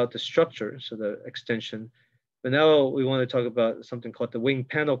talked about the structure, so the extension, but now we want to talk about something called the wing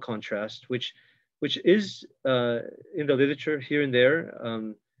panel contrast, which is in the literature here and there.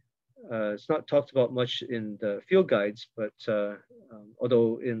 It's not talked about much in the field guides, but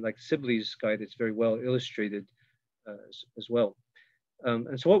although in like Sibley's guide, it's very well illustrated as well.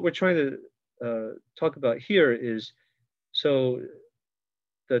 And so what we're trying to talk about here is, so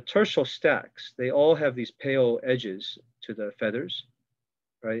the tertial stacks, they all have these pale edges to the feathers,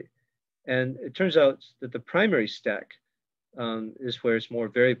 right? And it turns out that the primary stack is where it's more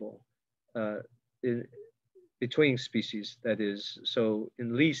variable between species, that is. So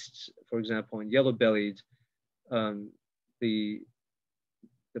in leasts, for example, in yellow-bellied, the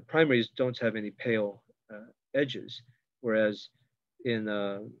primaries don't have any pale edges, whereas in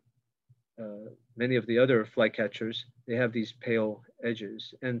many of the other flycatchers, they have these pale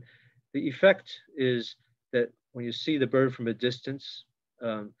edges. And the effect is that when you see the bird from a distance,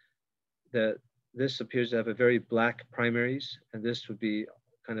 that this appears to have a very black primaries, and this would be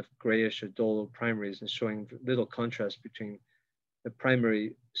kind of grayish or dull primaries, and showing little contrast between the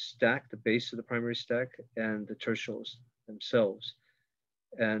primary stack, the base of the primary stack, and the tertials themselves.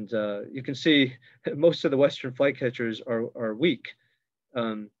 And you can see most of the Western flycatchers are weak.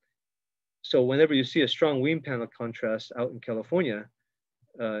 So whenever you see a strong wing panel contrast out in California,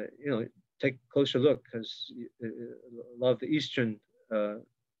 take a closer look, because a lot of the Eastern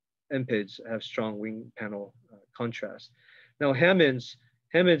empids have strong wing panel contrast. Now Hammond's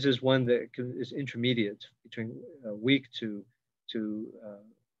is one that is intermediate between weak to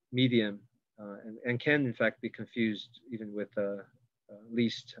medium, and can in fact be confused even with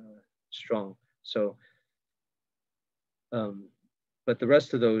least strong. So, but the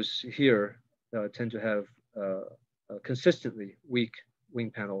rest of those here tend to have consistently weak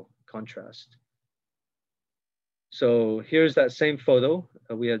wing panel contrast. So here's that same photo.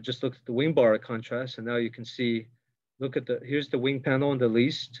 We had just looked at the wing bar contrast, and now you can see, look at here's the wing panel on the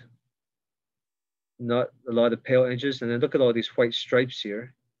least, not a lot of pale edges, and then look at all these white stripes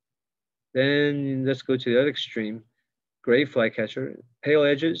here. Then let's go to the other extreme, gray flycatcher, pale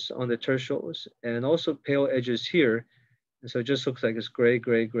edges on the tertials, and also pale edges here. And so it just looks like it's gray,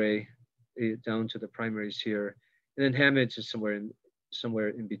 gray, gray down to the primaries here. And then Hammond is somewhere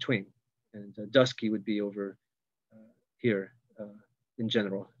in between. And Dusky would be over here in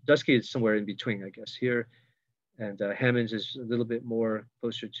general. Dusky is somewhere in between, I guess, here. And Hammond is a little bit more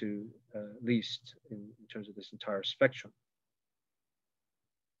closer to least in terms of this entire spectrum.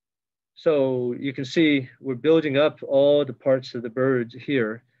 So you can see we're building up all the parts of the bird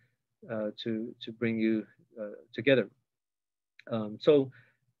here to bring you together.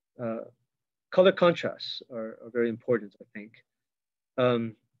 Color contrasts are very important, I think.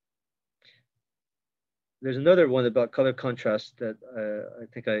 There's another one about color contrast that I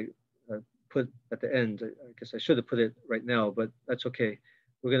think I put at the end. I guess I should have put it right now, but that's okay.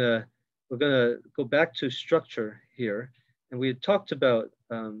 We're gonna go back to structure here, and we had talked about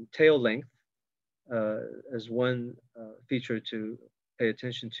tail length as one feature to pay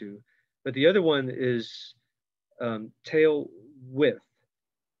attention to, but the other one is tail width.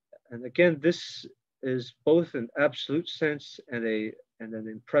 And again, this is both an absolute sense and an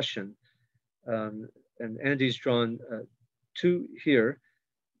impression. And Andy's drawn two here.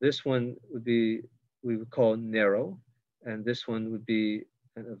 This one would be, we would call narrow, and this one would be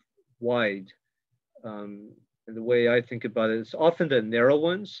kind of wide. And the way I think about it is often the narrow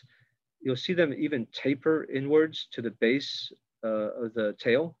ones, you'll see them even taper inwards to the base of the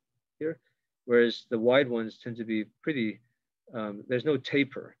tail here, whereas the wide ones tend to be pretty, there's no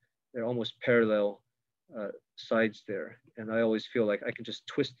taper. They're almost parallel sides there. And I always feel like I can just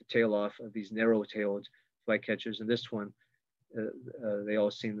twist the tail off of these narrow-tailed flycatchers. And this one, they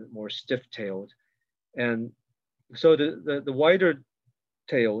all seem more stiff-tailed. And so the wider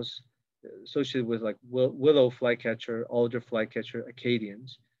tails associated with like willow flycatcher, alder flycatcher,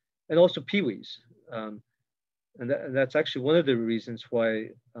 Acadians, and also peewees. And that's actually one of the reasons why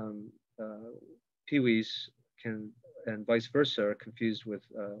peewees can, and vice versa, are confused with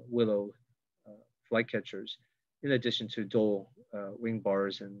willow flycatchers, in addition to dull wing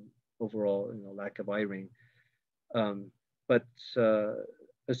bars and overall lack of eye ring. But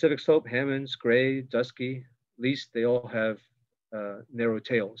Pacific Slope, Hammonds, Gray, Dusky, least, they all have narrow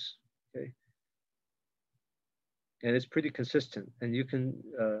tails. Okay, and it's pretty consistent, and you can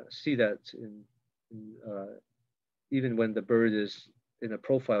see that in even when the bird is in a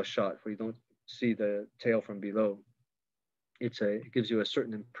profile shot where you don't see the tail from below. It gives you a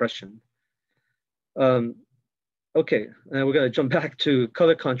certain impression. Okay, and we're going to jump back to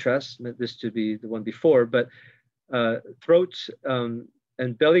color contrast. I meant this to be the one before, but throat and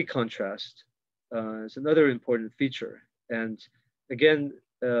belly contrast is another important feature. And again,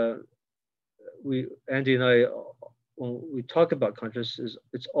 Andy and I, when we talk about contrast,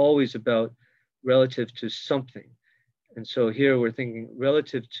 it's always about relative to something. And so here we're thinking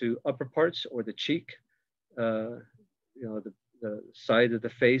relative to upper parts or the cheek, the side of the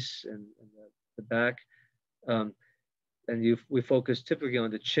face and the back. And we focus typically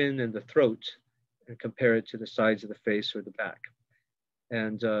on the chin and the throat and compare it to the sides of the face or the back.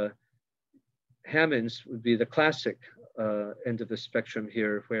 And Hammond's would be the classic end of the spectrum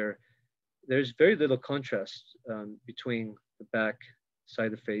here, where there's very little contrast between the back side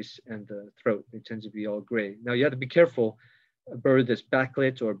of the face and the throat. They tend to be all gray. Now you have to be careful. A bird that's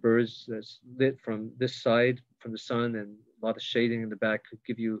backlit or birds that's lit from this side, from the sun, and a lot of shading in the back could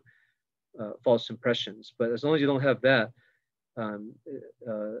give you false impressions. But as long as you don't have that,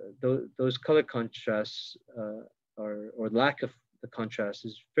 those color contrasts or lack of the contrast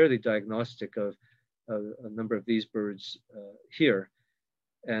is fairly diagnostic of a number of these birds here.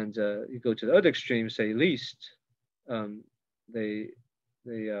 And you go to the other extreme, say least, they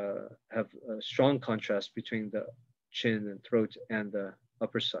have a strong contrast between the chin and throat and the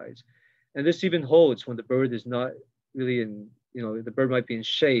upper sides. And this even holds when the bird is not really in, the bird might be in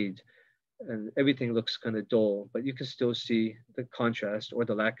shade and everything looks kind of dull, but you can still see the contrast or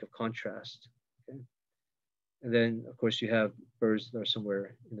the lack of contrast. Okay? And then, of course, you have birds that are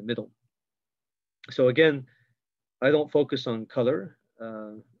somewhere in the middle. So again, I don't focus on color,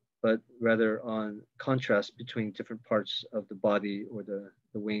 but rather on contrast between different parts of the body or the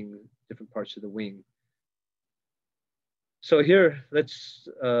wing, different parts of the wing. So here, let's,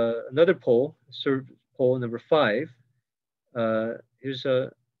 another poll, poll number 5. Here's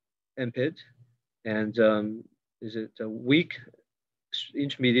a empid, and is it a weak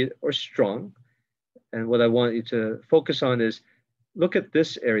intermediate, or strong. And what I want you to focus on is look at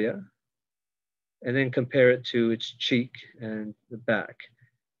this area and then compare it to its cheek and the back.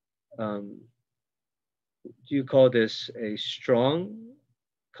 Do you call this a strong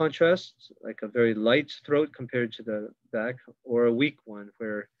contrast, like a very light throat compared to the back, or a weak one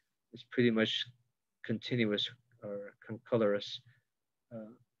where it's pretty much continuous or colorless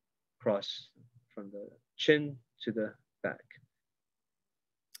cross from the chin to the back?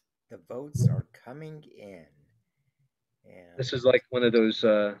 The votes are coming in. And this is like one of those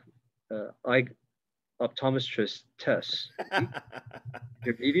eye optometrist tests.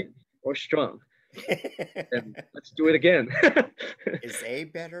 Intermediate or strong? And let's do it again. Is A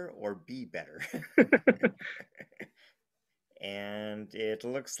better or B better? And it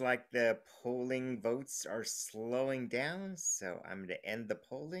looks like the polling votes are slowing down, so I'm going to end the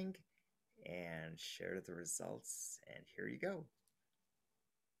polling and share the results. And here you go.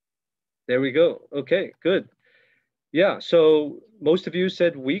 There we go. Okay, good. Yeah, so most of you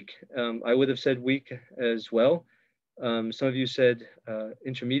said weak. I would have said weak as well. Some of you said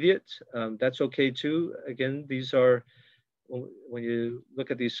intermediate. That's okay too. Again, these are, when you look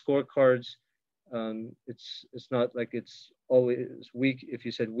at these scorecards, it's not like it's always weak. If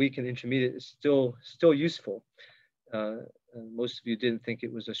you said weak and intermediate, it's still useful. And most of you didn't think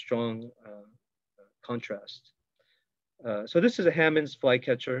it was a strong contrast. So this is a Hammond's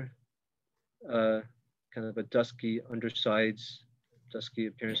flycatcher, kind of a dusky undersides, dusky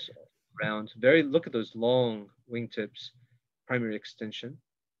appearance, round. Look at those long wingtips, primary extension,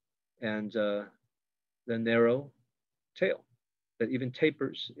 and the narrow tail that even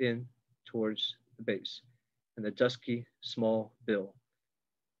tapers in towards the base, and the dusky small bill.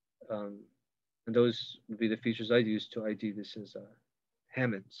 And those would be the features I'd use to ID this as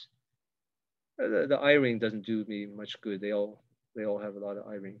Hammond's. The eye ring doesn't do me much good. They all have a lot of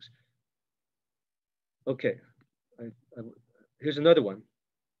eye rings. Okay, here's another one.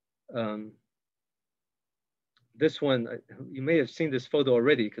 This one, you may have seen this photo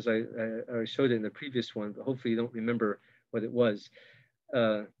already because I showed it in the previous one, but hopefully you don't remember what it was.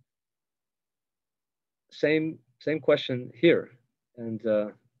 Same question here. And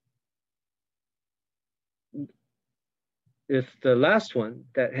if the last one,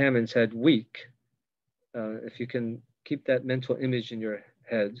 that Hammond's had weak, if you can keep that mental image in your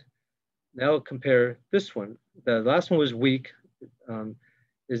head, now compare this one. The last one was weak.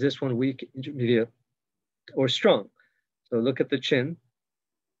 Is this one weak, intermediate, or strong? So look at the chin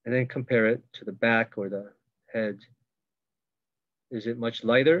and then compare it to the back or the head. Is it much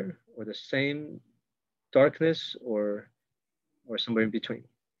lighter or the same darkness or somewhere in between?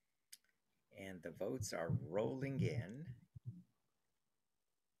 And the votes are rolling in.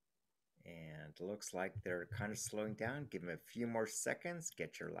 And looks like they're kind of slowing down. Give them a few more seconds.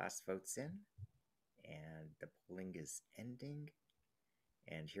 Get your last votes in. And the polling is ending.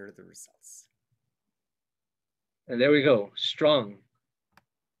 And here are the results. And there we go. Strong.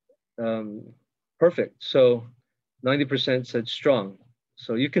 Perfect. So 90% said strong.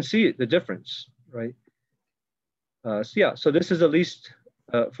 So you can see the difference, right? So yeah, so this is at least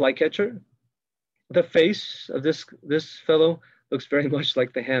flycatcher. The face of this fellow looks very much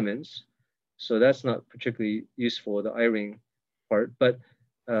like the Hammond's. So that's not particularly useful, the eye ring part, but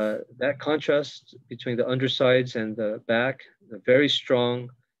that contrast between the undersides and the back, the very strong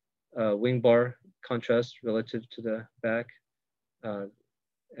wing bar contrast relative to the back,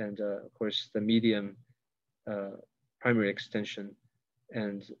 and of course the medium primary extension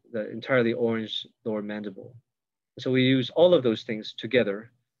and the entirely orange lower mandible. So we use all of those things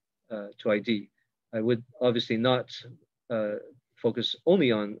together to ID. I would obviously not focus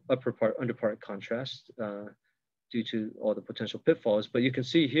only on upper part, under part contrast due to all the potential pitfalls, but you can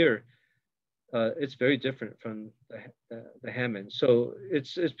see here, it's very different from the Hammond. So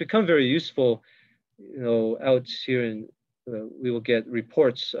it's become very useful, you know, out here in, we will get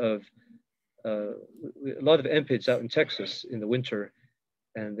reports of a lot of empids out in Texas in the winter,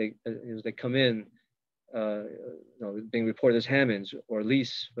 and they come in, you know, being reported as Hammonds or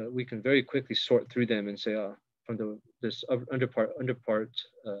lease, but we can very quickly sort through them and say, from this upper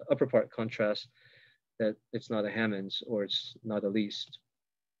part contrast, that it's not a Hammond's or it's not a leased.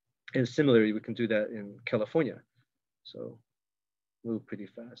 And similarly, we can do that in California. So move pretty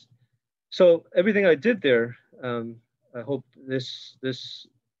fast. So everything I did there, I hope this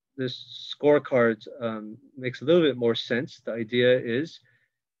scorecard makes a little bit more sense. The idea is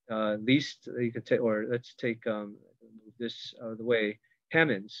least you can take, or let's take this out of the way,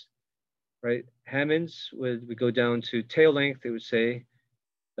 Hammond's, right? Hammond's would go down to tail length. It would say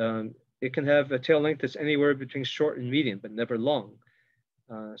it can have a tail length that's anywhere between short and medium, but never long.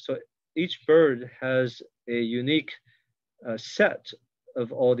 So each bird has a unique set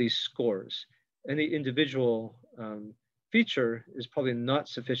of all these scores. Any individual feature is probably not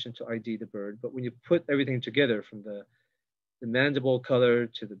sufficient to ID the bird, but when you put everything together from the mandible color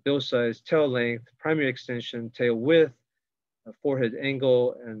to the bill size, tail length, primary extension, tail width, forehead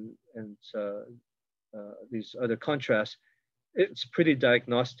angle, and these other contrasts, it's pretty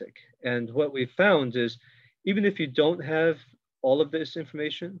diagnostic. And what we found is, even if you don't have all of this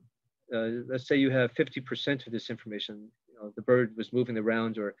information, let's say you have 50% of this information, you know, the bird was moving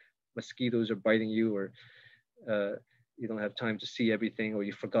around, or mosquitoes are biting you, or you don't have time to see everything, or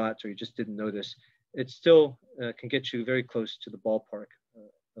you forgot, or you just didn't notice, it still can get you very close to the ballpark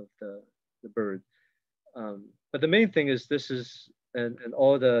of the bird. But the main thing is this is, and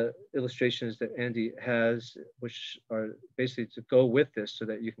all the illustrations that Andy has, which are basically to go with this so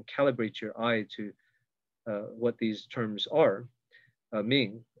that you can calibrate your eye to what these terms are,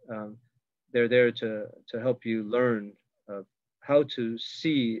 mean. They're there to help you learn how to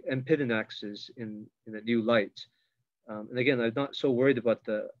see Empidonaxes in a new light. And again, I'm not so worried about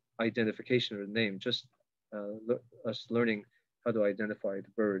the identification of the name, just us learning how to identify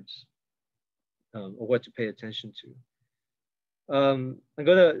the birds or what to pay attention to.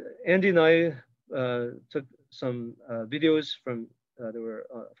 Andy and I took some videos from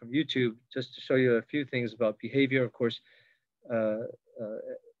from YouTube just to show you a few things about behavior. Of course,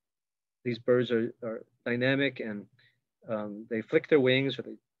 these birds are dynamic, and they flick their wings, or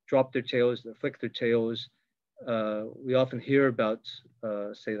they drop their tails, they flick their tails. We often hear about,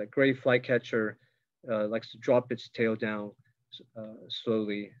 say, like gray flycatcher likes to drop its tail down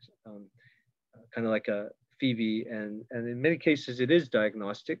slowly, kind of like a phoebe, and in many cases it is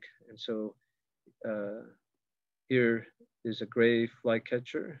diagnostic. And so here is a gray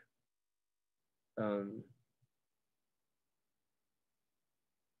flycatcher.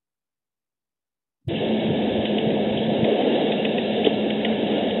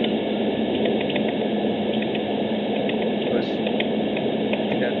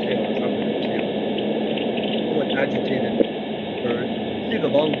 Agitated bird. See the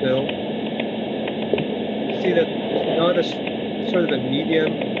long bill. See that it's not a sort of a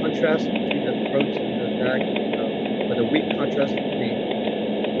medium contrast between the throat and the back, but a weak contrast between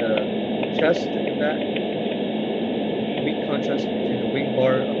the chest and the back. Weak contrast between the wing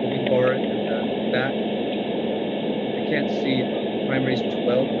bar, upper wing bar, and the back. I can't see the primaries too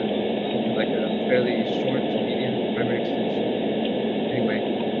well, but something like a fairly short to medium primary extension.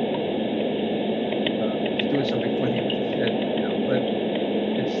 Anyway. Doing something funny with his head, you know, but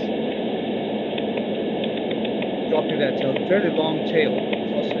it's dropping that tail, fairly long tail,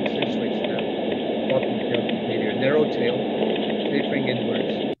 which also accentuates that dropping tail behavior. Narrow tail, tapering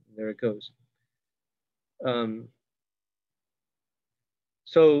inwards, there it goes.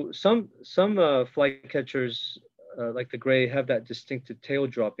 So some flycatchers, like the gray, have that distinctive tail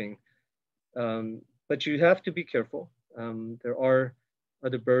dropping, but you have to be careful. There are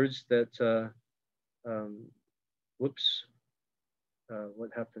other birds that whoops,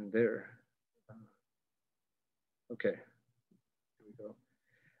 what happened there? Okay, here we go.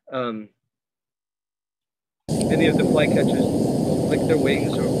 Many of the flycatchers will flick their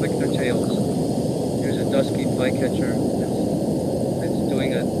wings or flick their tails. Here's a dusky flycatcher that's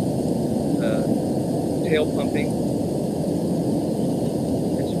doing a tail pumping.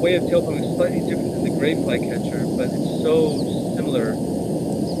 Its way of tail pumping is slightly different than the gray flycatcher, but it's so similar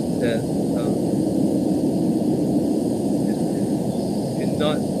that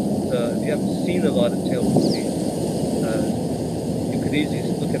if you haven't seen a lot of tail pumping, you could easily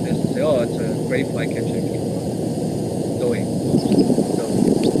look at this and say, oh, it's a gray flycatcher, and keep on going. So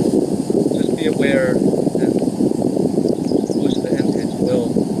just be aware that most of the empids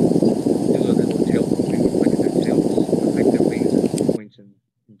will do a little tail pumping, flick their tails, flick their wings at some point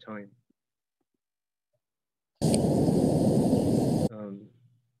in time.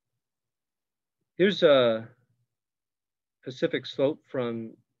 Here's a Pacific slope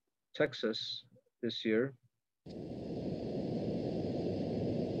from Texas this year.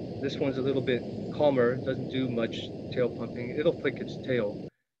 This one's a little bit calmer, doesn't do much tail pumping. It'll flick its tail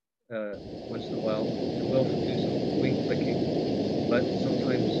once in a while. It will do some wing flicking, but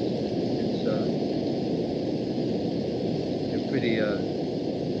sometimes it's they're pretty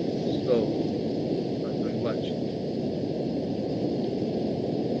slow, not doing much.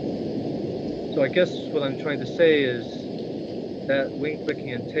 So I guess what I'm trying to say is that wing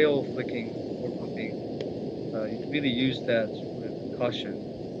flicking and tail flicking or pumping, you can really use that with caution.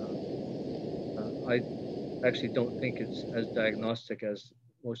 I actually don't think it's as diagnostic as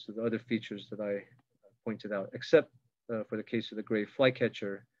most of the other features that I pointed out, except for the case of the gray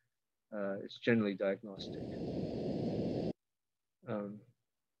flycatcher, it's generally diagnostic.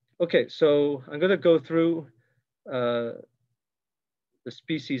 Okay, so I'm going to go through the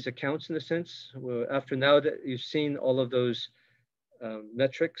species accounts in a sense. Well, after now that you've seen all of those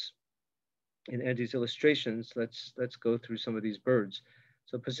metrics in Andy's illustrations, let's go through some of these birds.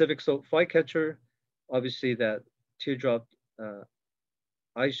 So Pacific slope flycatcher, obviously that teardrop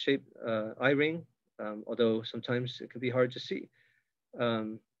eye-shaped eye ring, although sometimes it can be hard to see.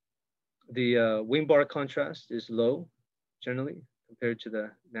 The wing bar contrast is low generally compared to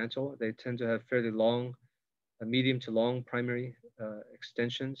the mantle. They tend to have fairly long, medium to long primary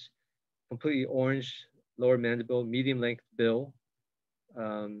extensions, completely orange lower mandible, medium length bill,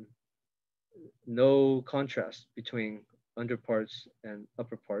 no contrast between underparts and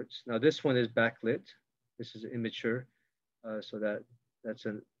upper parts. Now this one is backlit. This is immature, so that's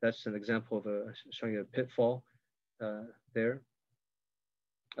an example of showing a pitfall there.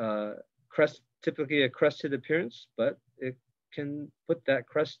 Crest, typically a crested appearance, but it can put that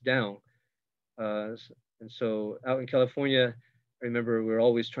crest down. And so out in California, I remember we're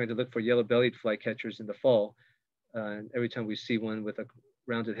always trying to look for yellow-bellied flycatchers in the fall. And every time we see one with a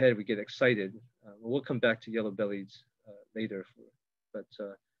rounded head, we get excited. We'll come back to yellow-bellieds later, but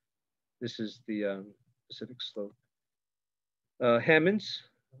this is the Pacific slope. Hammonds,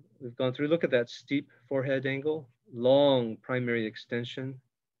 we've gone through. Look at that steep forehead angle, long primary extension.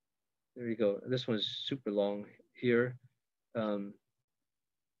 There you go. This one is super long here.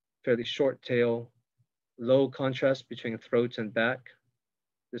 Fairly short tail, low contrast between throat and back.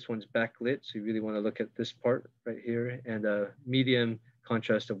 This one's backlit, so you really want to look at this part right here, and medium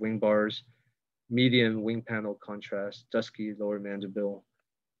contrast of wing bars, medium wing panel contrast, dusky lower mandible.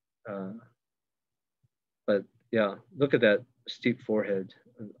 But yeah, look at that steep forehead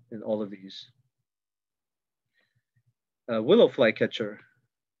in all of these. Willow flycatcher,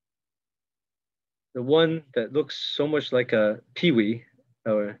 the one that looks so much like a peewee,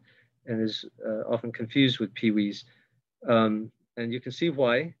 and is often confused with peewees. And you can see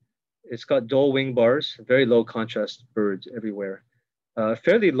why. It's got dull wing bars, very low contrast birds everywhere.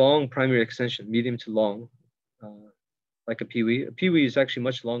 Fairly long primary extension, medium to long, like a peewee. A peewee is actually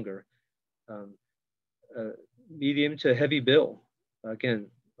much longer. Medium to heavy bill, again,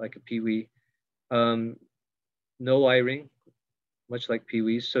 like a peewee. No eye ring, much like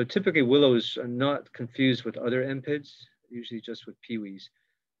peewees. So typically willows are not confused with other empids, usually just with peewees.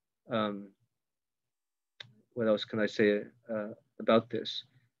 What else can I say about this?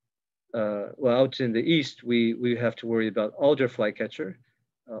 Well, out in the east, we have to worry about alder flycatcher.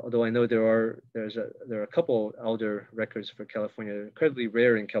 Although I know there are a couple alder records for California, incredibly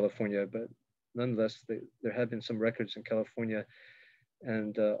rare in California, but nonetheless, there have been some records in California,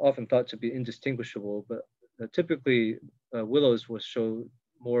 and often thought to be indistinguishable. But typically, willows will show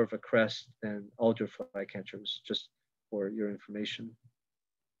more of a crest than alder flycatchers, just for your information.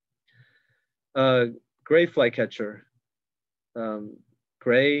 Gray flycatcher,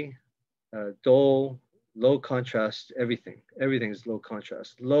 gray, dull, low contrast, everything is low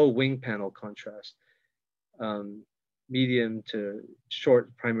contrast, low wing panel contrast, medium to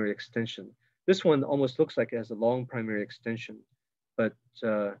short primary extension. This one almost looks like it has a long primary extension, but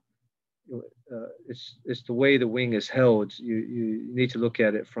it's the way the wing is held. You need to look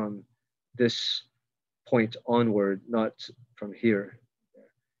at it from this point onward, not from here.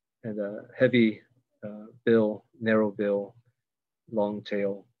 And heavy bill, narrow bill, long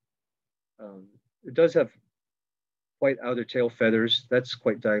tail. It does have white outer tail feathers. That's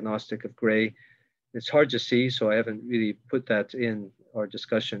quite diagnostic of gray. It's hard to see, so I haven't really put that in our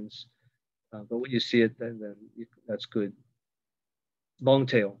discussions. But when you see it, then that's good. Long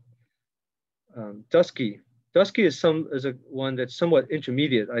tail. Dusky. Dusky is one that's somewhat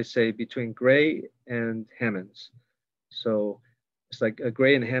intermediate, I say, between gray and Hammonds. So it's like a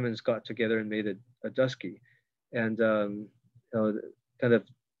gray and Hammonds got together and made a dusky. And kind of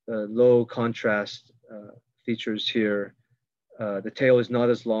low contrast features here. The tail is not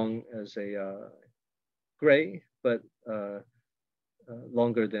as long as a gray, but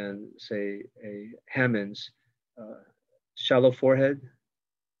longer than, say, a Hammond's. Shallow forehead,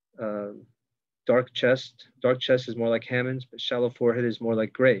 dark chest. Dark chest is more like Hammond's, but shallow forehead is more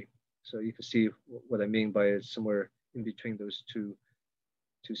like gray. So you can see what I mean by it, somewhere in between those two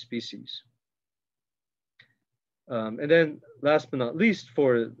species. And then last but not least,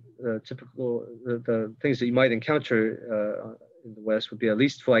 for typical, the things that you might encounter in the West would be a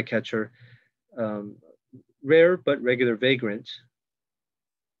least flycatcher, rare but regular vagrant,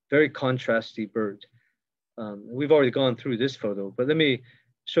 very contrasty bird. We've already gone through this photo, but let me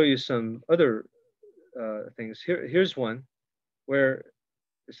show you some other things. Here's one where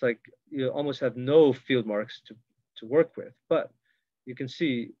it's like you almost have no field marks to work with, but you can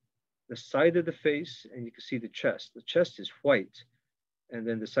see the side of the face and you can see the chest. The chest is white, and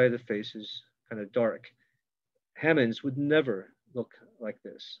then the side of the face is kind of dark. Hammonds would never look like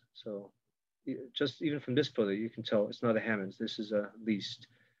this. So just even from this photo, you can tell it's not a Hammond's. This is a least.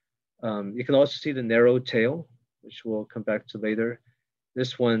 You can also see the narrow tail, which we'll come back to later.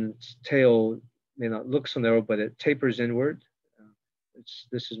 This one's tail may not look so narrow, but it tapers inward.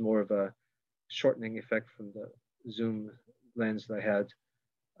 This is more of a shortening effect from the zoom lens that I had.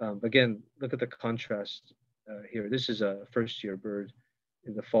 Again, look at the contrast here. This is a first-year bird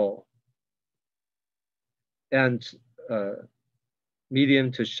in the fall. And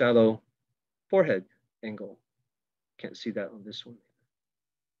medium to shallow forehead angle. Can't see that on this one.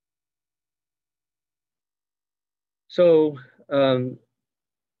 So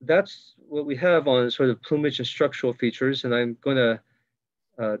that's what we have on sort of plumage and structural features. And I'm going to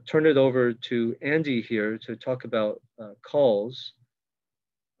turn it over to Andy here to talk about calls.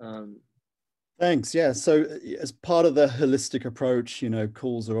 Thanks. Yeah. So as part of the holistic approach,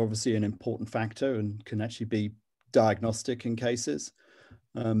 calls are obviously an important factor and can actually be diagnostic in cases.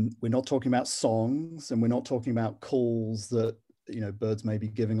 We're not talking about songs, and we're not talking about calls that birds may be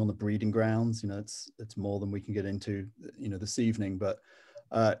giving on the breeding grounds. It's more than we can get into this evening. But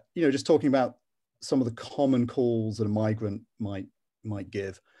just talking about some of the common calls that a migrant might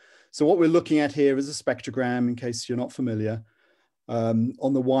give. So what we're looking at here is a spectrogram, in case you're not familiar.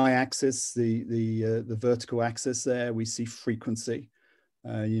 On the y-axis, the vertical axis there, we see frequency,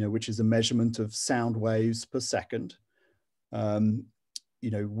 which is a measurement of sound waves per second.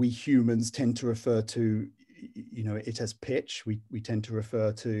 We humans tend to refer to, it as pitch. We tend to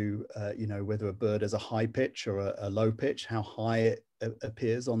refer to, whether a bird has a high pitch or a low pitch, how high it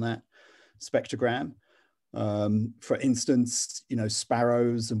appears on that spectrogram. For instance,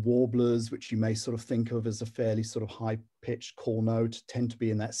 sparrows and warblers, which you may sort of think of as a fairly sort of high-pitched call note, tend to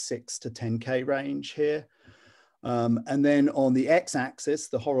be in that 6 to 10K range here. And then on the x-axis,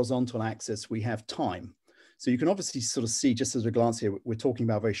 the horizontal axis, we have time. So you can obviously sort of see, just as a glance here, we're talking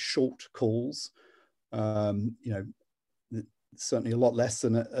about very short calls. Certainly a lot less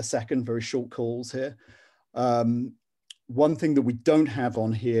than a second, very short calls here. One thing that we don't have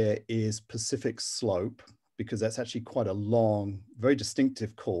on here is Pacific slope, because that's actually quite a long, very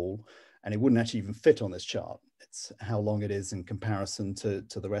distinctive call, and it wouldn't actually even fit on this chart. It's how long it is in comparison to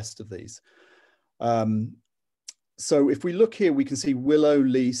the rest of these. So if we look here, we can see Willow,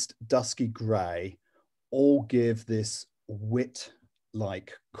 least, Dusky, Gray all give this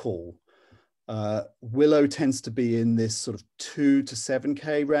whit-like call. Willow tends to be in this sort of 2 to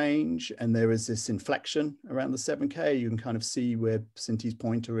 7K range, and there is this inflection around the 7K. You can kind of see where Cinti's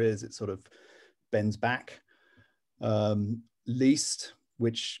pointer is. It sort of bends back. Least,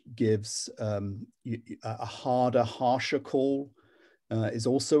 which gives a harder, harsher call, is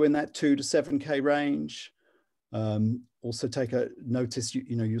also in that 2 to 7K range. Also take a notice,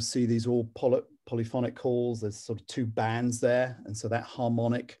 you'll see these all polyphonic calls. There's sort of 2 bands there. And so that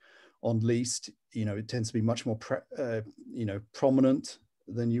harmonic on least, it tends to be much more, prominent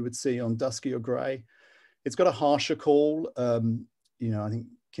than you would see on Dusky or Gray. It's got a harsher call. I think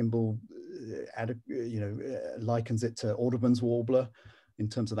Kimball likens it to Audubon's warbler in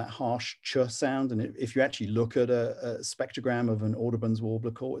terms of that harsh ch sound. And if you actually look at a spectrogram of an Audubon's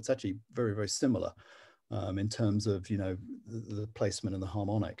warbler call, it's actually very, very similar in terms of, the placement and the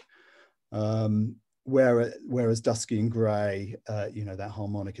harmonic. Whereas Dusky and Gray, that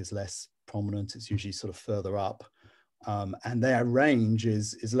harmonic is less prominent. It's usually sort of further up. And their range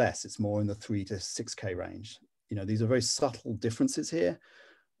is less. It's more in the 3 to 6K range. These are very subtle differences here.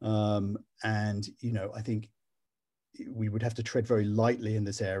 And, I think we would have to tread very lightly in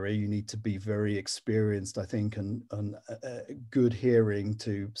this area. You need to be very experienced, I think, and good hearing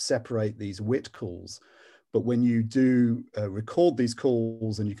to separate these whit calls. But when you do record these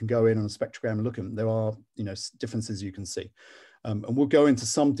calls, and you can go in on a spectrogram and look at them, there are, differences you can see. And we'll go into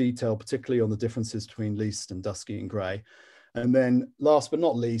some detail, particularly on the differences between least and Dusky and Gray. And then last but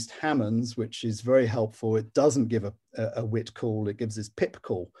not least, Hammond's, which is very helpful. It doesn't give a whit call. It gives this pip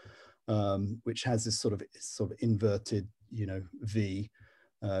call, which has this sort of inverted, V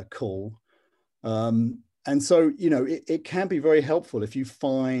call. And so, it can be very helpful if you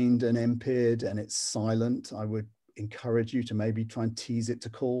find an empid and it's silent. I would encourage you to maybe try and tease it to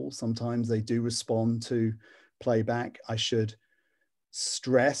call. Sometimes they do respond to playback. I should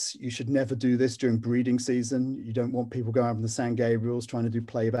stress, you should never do this during breeding season. You don't want people going up in the San Gabriels trying to do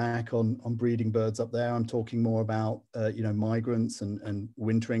playback on breeding birds up there. I'm talking more about, migrants and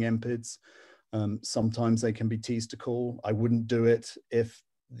wintering empids. Sometimes they can be teased to call. I wouldn't do it if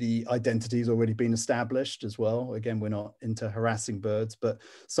the identity has already been established as well. Again, we're not into harassing birds, but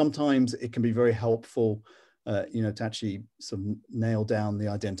sometimes it can be very helpful, you know, to actually sort of nail down the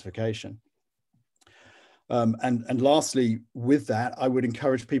identification. And lastly, with that, I would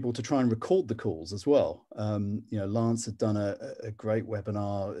encourage people to try and record the calls as well. You know, Lance had done a great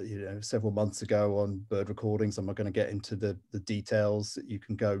webinar, you know, several months ago on bird recordings. I'm not going to get into the details. You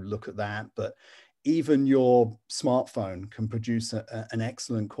can go look at that. But even your smartphone can produce an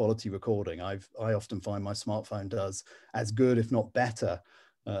excellent quality recording. I often find my smartphone does as good, if not better,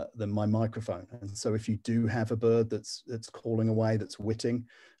 than my microphone. And so if you do have a bird that's calling away, that's whitting,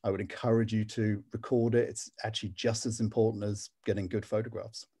 I would encourage you to record it. It's actually just as important as getting good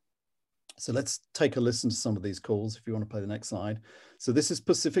photographs. So let's take a listen to some of these calls if you want to play the next slide. So this is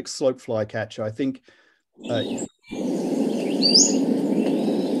Pacific slope flycatcher. I think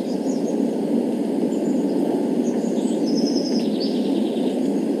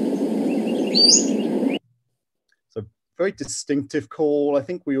so very distinctive call. I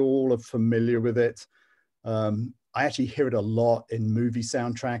think we all are familiar with it. I actually hear it a lot in movie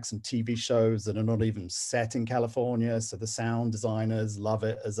soundtracks and TV shows that are not even set in California. So the sound designers love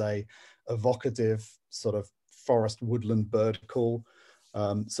it as a evocative sort of forest woodland bird call.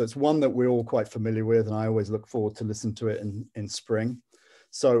 So it's one that we're all quite familiar with, and I always look forward to listen to it in spring.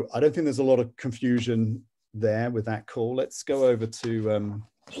 So I don't think there's a lot of confusion there with that call. Let's go over to,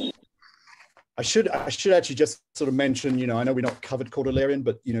 I should actually just sort of mention, you know, I know we're not covered Cordilleran,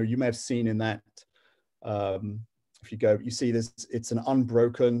 but, you know, you may have seen in that, if you go, you see this, it's an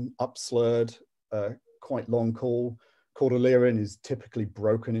unbroken, upslurred, quite long call. Cordilleran is typically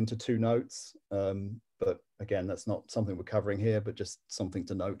broken into 2 notes. But again, that's not something we're covering here, but just something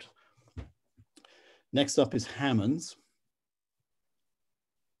to note. Next up is Hammond's.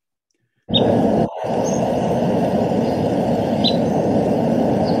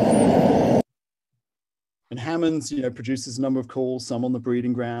 And Hammond's, you know, produces a number of calls, some on the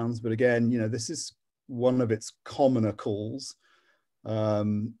breeding grounds, but again, you know, this is one of its commoner calls,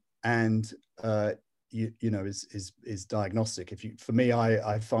 and you know, is diagnostic. For me,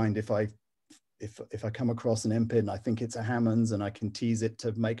 I find if I come across an empid and I think it's a Hammond's and I can tease it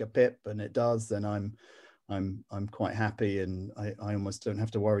to make a pip and it does, then I'm quite happy, and I almost don't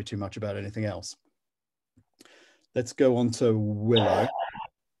have to worry too much about anything else. Let's go on to Willow.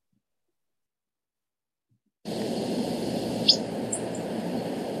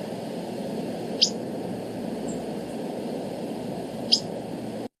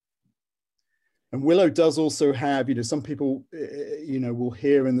 And Willow does also have, you know, some people, you know, will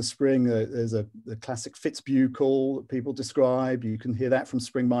hear in the spring, there's the classic Fitzbugh call that people describe. You can hear that from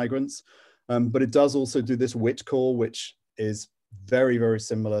spring migrants. But it does also do this wit call, which is very, very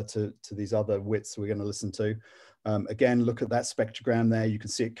similar to these other wits we're going to listen to. Again, look at that spectrogram there. You can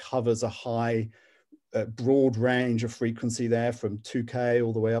see it covers a high, broad range of frequency there from 2K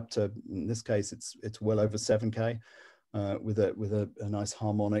all the way up to, in this case, it's well over 7K with a nice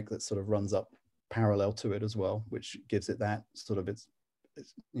harmonic that sort of runs up parallel to it as well, which gives it that sort of, it's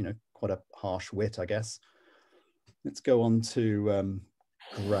you know, quite a harsh wit, I guess. Let's go on to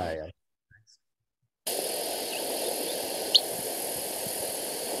Gray.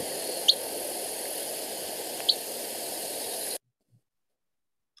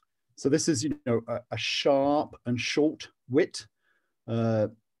 So this is, you know, a sharp and short wit.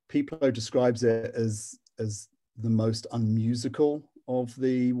 Piplo describes it as the most unmusical of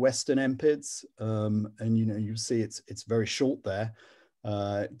the Western empids, and you know, you see it's very short there.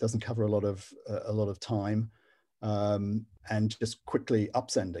 It doesn't cover a lot of time, and just quickly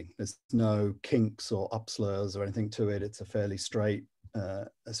upsending. There's no kinks or upslurs or anything to it. It's a fairly straight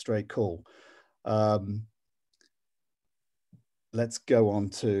call. Let's go on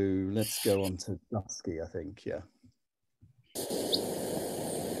to Dusky, I think. Yeah.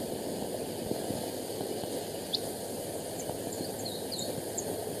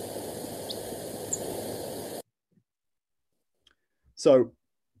 So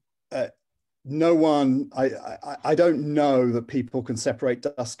no one, I don't know that people can separate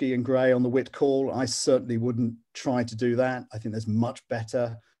Dusky and Gray on the wit call. I certainly wouldn't try to do that. I think there's much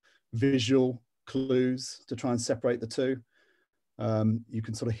better visual clues to try and separate the two. You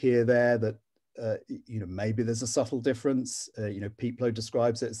can sort of hear there that, you know, maybe there's a subtle difference. You know, Piplo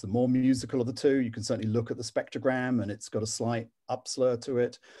describes it as the more musical of the two. You can certainly look at the spectrogram and it's got a slight upslur to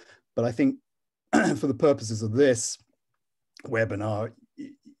it. But I think for the purposes of this webinar,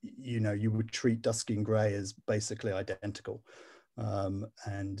 you know, you would treat Dusky and Gray as basically identical.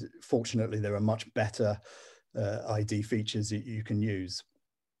 And fortunately, there are much better ID features that you can use.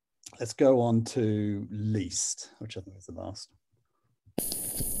 Let's go on to least, which I think is the last.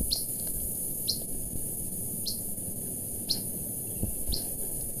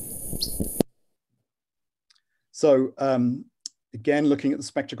 So again, looking at the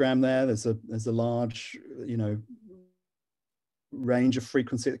spectrogram there, there's a large, range of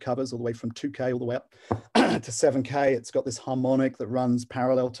frequency it covers, all the way from 2K all the way up to 7K. It's got this harmonic that runs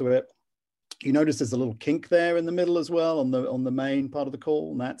parallel to it. You notice there's a little kink there in the middle as well on the main part of the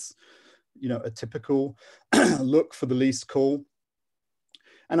call, and that's a typical look for the least call.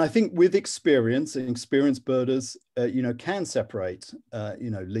 And I think with experienced birders, can separate,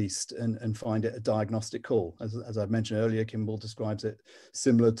 least and find it a diagnostic call. As I mentioned earlier, Kimball describes it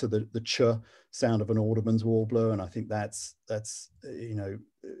similar to the ch sound of an alderman's warbler, and I think that's a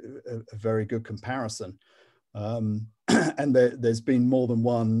very good comparison. And there's been more than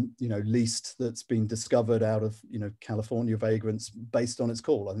one, least that's been discovered out of, California vagrants based on its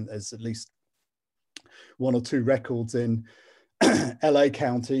call. I think there's at least 1 or 2 records in LA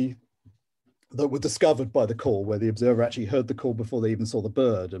County that were discovered by the call, where the observer actually heard the call before they even saw the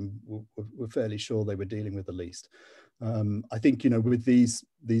bird, and were fairly sure they were dealing with the least. I think, with these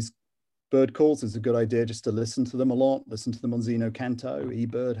bird calls, it's a good idea just to listen to them a lot, listen to them on Zeno Canto.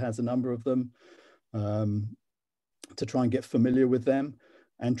 eBird has a number of them, to try and get familiar with them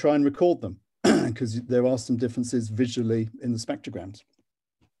and try and record them, because there are some differences visually in the spectrograms.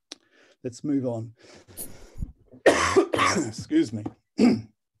 Let's move on. Excuse me.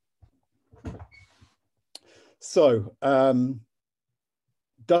 So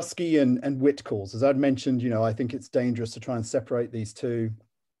Dusky and Wit calls, as I'd mentioned, I think it's dangerous to try and separate these two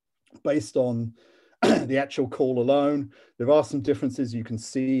based on the actual call alone. There are some differences you can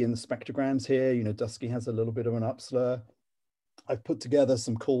see in the spectrograms here. Dusky has a little bit of an upslur. I've put together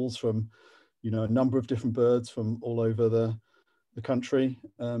some calls from, a number of different birds from all over the country,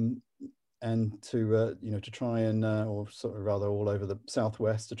 and to try and, or sort of rather all over the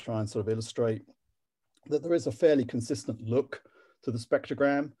Southwest, to try and sort of illustrate that there is a fairly consistent look to the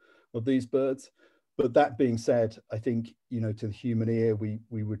spectrogram of these birds. But that being said, I think, to the human ear, we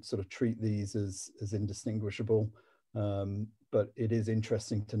would sort of treat these as indistinguishable. But it is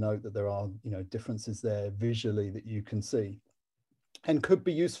interesting to note that there are, differences there visually that you can see, and could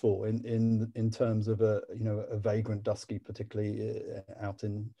be useful in terms of a vagrant dusky, particularly out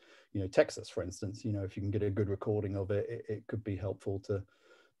in, Texas, for instance. If you can get a good recording of it, it could be helpful to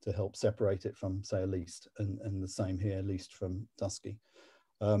help separate it from, say, a least, and the same here, least from dusky.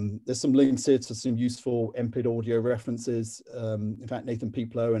 There's some links here to some useful empid audio references. In fact, Nathan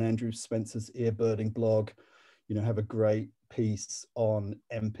Peplow and Andrew Spencer's earbirding blog, have a great piece on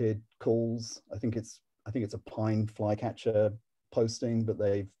empid calls. I think it's a pine flycatcher posting, but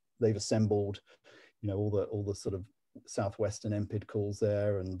they've assembled, all the sort of southwestern empid calls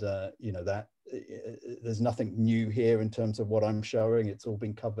there, and that there's nothing new here in terms of what I'm showing. It's all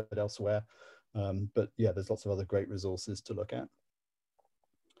been covered elsewhere, but yeah, there's lots of other great resources to look at.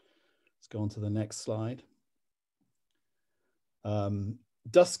 Let's go on to the next slide.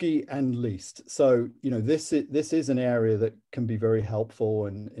 Dusky and least. So, this is an area that can be very helpful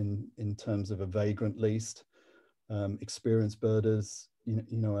in terms of a vagrant least. Experienced birders,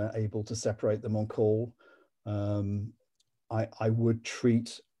 are able to separate them on call. I would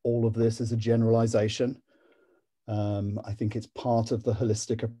treat all of this as a generalization. I think it's part of the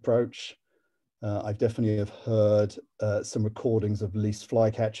holistic approach. I definitely have heard some recordings of least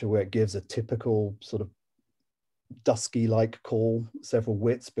flycatcher where it gives a typical sort of dusky-like call, several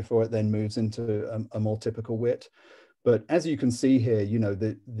wits, before it then moves into a more typical wit. But as you can see here,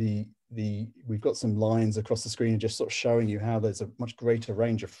 we've got some lines across the screen just sort of showing you how there's a much greater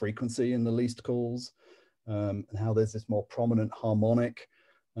range of frequency in the least calls, and how there's this more prominent harmonic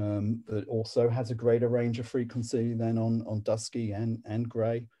that also has a greater range of frequency than on dusky and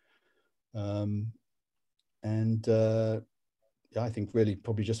gray. Yeah, I think really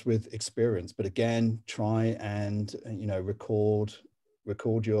probably just with experience, but again, try and record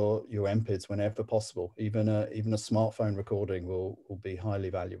your empids whenever possible. Even a smartphone recording will be highly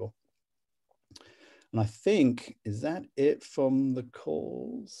valuable. And I think, is that it from the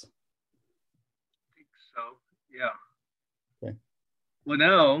calls? I think so, yeah. Okay. Well,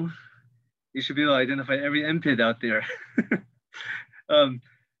 now you should be able to identify every empid out there.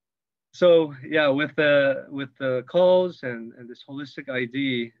 So yeah, with the calls and this holistic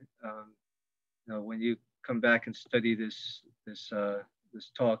ID, when you come back and study this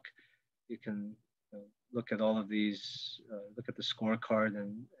talk, you can look at all of these, look at the scorecard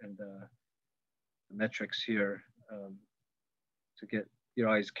and the metrics here to get your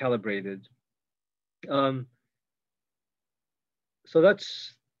eyes calibrated. So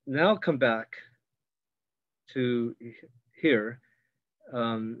that's now come back to here.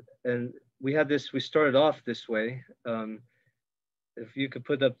 And we had this, we started off this way. If you could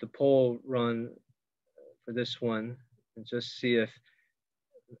put up the poll, Ron, for this one, and just see if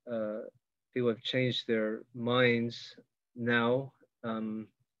people have changed their minds now.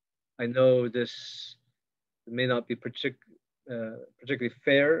 I know this may not be particularly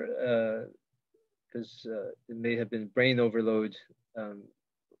fair, because it may have been brain overload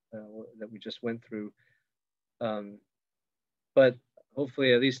that we just went through. But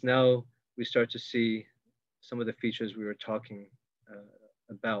hopefully, at least now, we start to see some of the features we were talking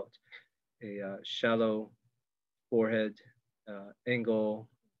about. A shallow forehead, angle,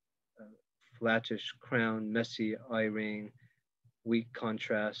 flattish crown, messy eye ring, weak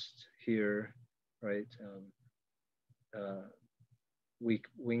contrast here, right? Weak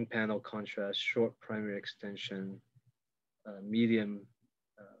wing panel contrast, short primary extension, medium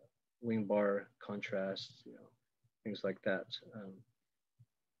wing bar contrast, things like that.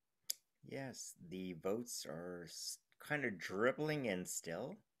 Yes, the votes are kind of dribbling in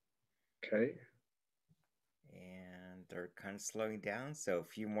still. Okay. And they're kind of slowing down, so a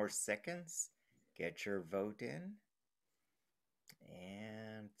few more seconds. Get your vote in.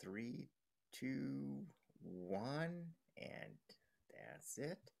 And 3, 2, 1, and that's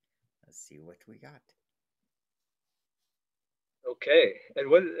it. Let's see what we got. Okay, and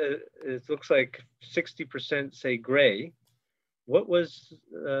what it looks like 60% say gray. What was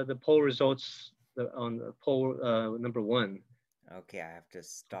the poll results on poll number 1? Okay, I have to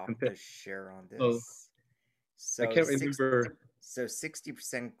stop the share on this. Oh, so I can't remember. So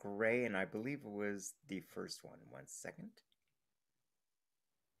 60% gray, and I believe it was the first one. 1 second.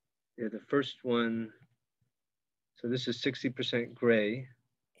 Yeah, the first one. So this is 60% gray.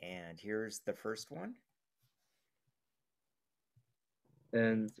 And here's the first one.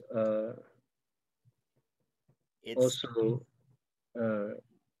 And it's also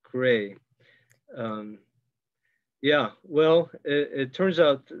gray. Yeah, well, it turns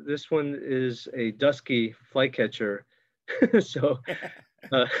out this one is a Dusky flycatcher. So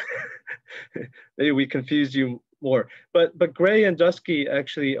maybe we confused you more. But gray and Dusky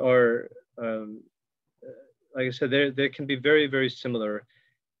actually are, like I said, they can be very, very similar.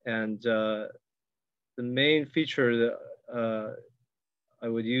 And the main feature that I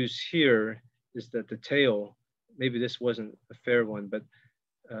would use here is that the tail, maybe this wasn't a fair one, but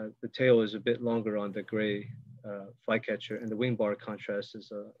the tail is a bit longer on the gray flycatcher, and the wing bar contrast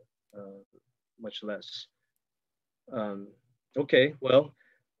is much less. Okay, well,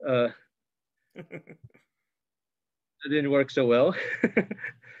 that didn't work so well.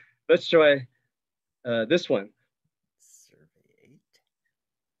 Let's try this one. Survey 8.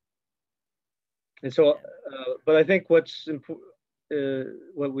 And so, but I think what's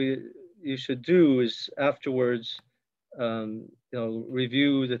what you should do is afterwards,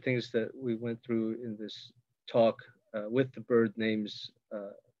 review the things that we went through in this talk with the bird names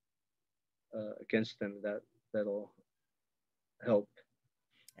against them. That'll help.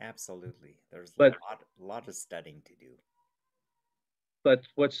 Absolutely. There's a lot of studying to do. But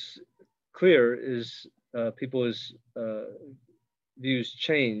what's clear is people's views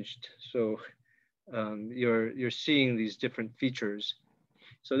changed. So you're seeing these different features.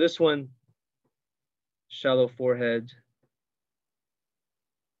 So this one, shallow forehead.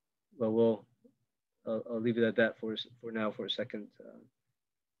 Well, I'll leave it at that for now for a second.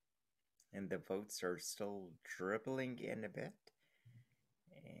 And the votes are still dribbling in a bit.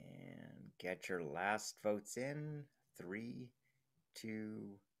 And get your last votes in. 3,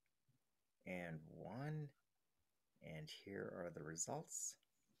 2, and 1. And here are the results.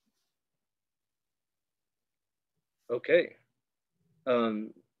 Okay. At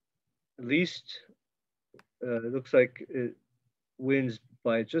least it looks like it wins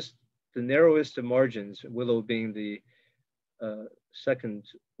by just the narrowest of margins, Willow being the second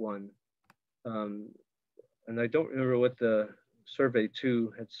one. And I don't remember what the survey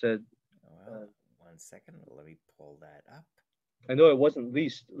 2 had said. Well, 1 second, let me pull that up. I know it wasn't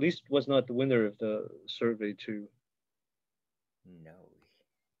Least. Least was not the winner of the survey 2. No.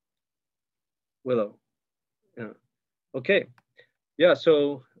 Willow. Yeah. Okay. Yeah,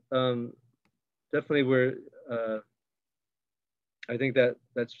 so definitely we're, I think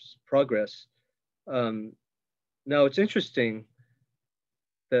that's progress. Now it's interesting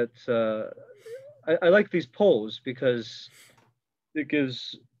that I like these polls because it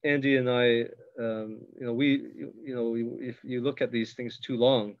gives Andy and I, if you look at these things too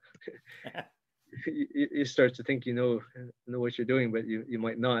long, you start to think you know what you're doing, but you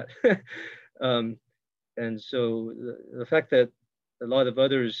might not. And so the fact that a lot of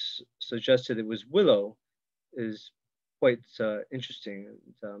others suggested it was Willow is quite interesting.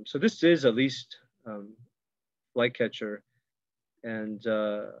 So this is a least flycatcher, and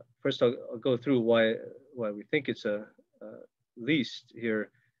first I'll go through why we think it's a least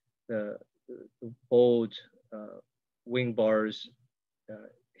here. The bold wing bars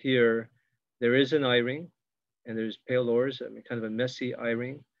here. There is an eye-ring, and there's pale oars. I mean, kind of a messy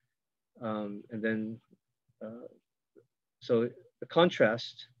eye-ring, and then so the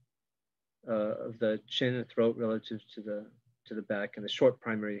contrast of the chin and throat relative to the back, and the short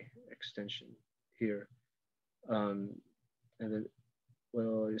primary extension here. And then,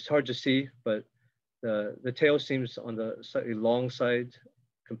 well, it's hard to see, but the tail seems on the slightly long side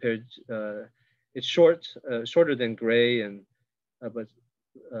compared. It's shorter than gray, and but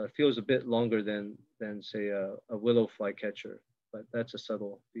feels a bit longer than say a willow flycatcher. But that's a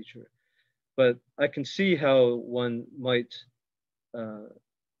subtle feature. But I can see how one might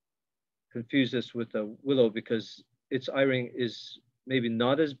confuse this with a willow, because its eye-ring is maybe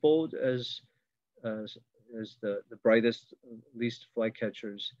not as bold as the brightest, least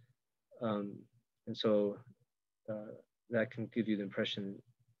flycatchers, and so that can give you the impression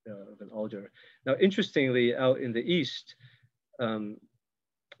of an alder. Now, interestingly, out in the east, and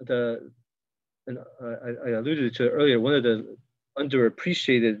I alluded to it earlier, one of the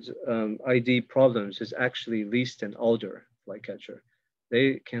underappreciated ID problems is actually least and alder flycatcher.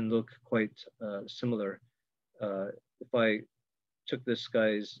 They can look quite similar. If I took this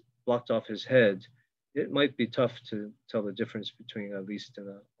guy's, blocked off his head, it might be tough to tell the difference between a least and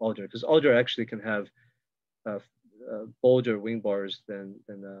an alder, because alder actually can have bolder wing bars than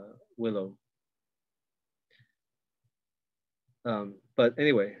willow. But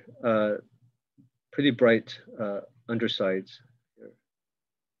anyway, pretty bright undersides here.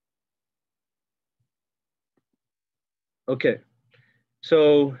 Okay,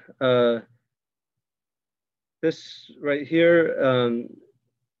 so this right here,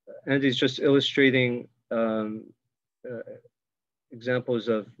 Andy's just illustrating examples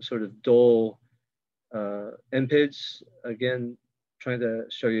of sort of dull empids. Again, trying to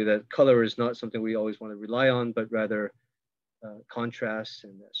show you that color is not something we always want to rely on, but rather contrast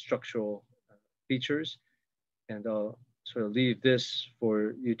and structural features. And I'll sort of leave this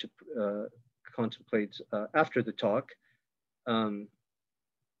for you to contemplate after the talk.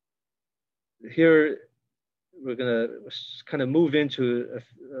 Here, we're going to kind of move into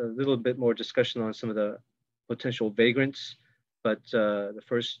a little bit more discussion on some of the potential vagrants. But the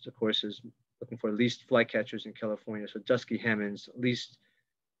first, of course, is looking for least flycatchers in California. So Dusky, Hammond's least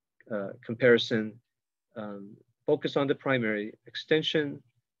comparison. Focus on the primary extension,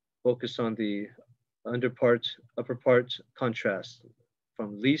 focus on the underpart, upper part contrast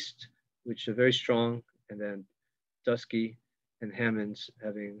from least, which are very strong, and then Dusky and Hammond's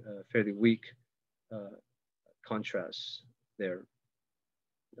having fairly weak contrasts there.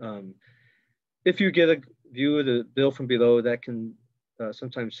 If you get a view of the bill from below, that can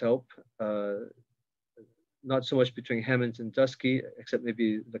sometimes help. Not so much between Hammond and Dusky, except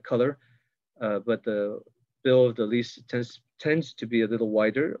maybe the color, but the bill of the least tends to be a little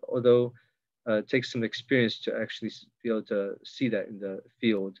wider, although it takes some experience to actually be able to see that in the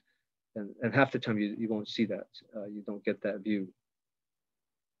field. And half the time you won't see that. You don't get that view.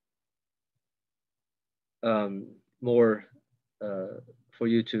 More for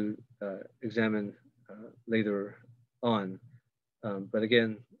you to examine later on. But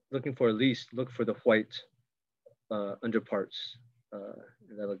again, looking for at least, look for the white underparts,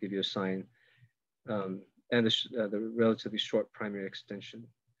 and that'll give you a sign. And the relatively short primary extension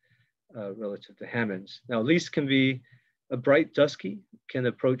relative to Hammond's. Now, least can be a bright Dusky, can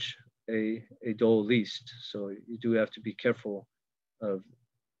approach a dull least. So you do have to be careful of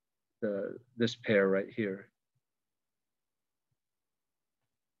this pair right here.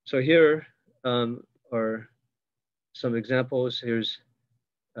 So here are some examples. Here's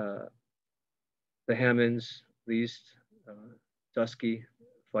the Hammond's least, Dusky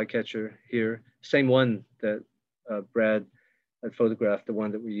flycatcher here. Same one that Brad had photographed, the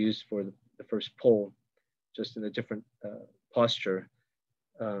one that we used for the first poll, just in a different posture.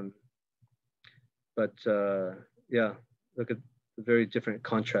 But yeah, look at the very different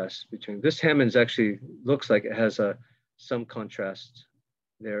contrast between this. Hammond's actually looks like it has some contrast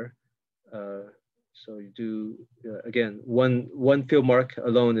there. So you do, again, one field mark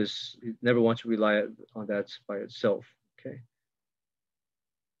alone is, you never want to rely on that by itself, okay?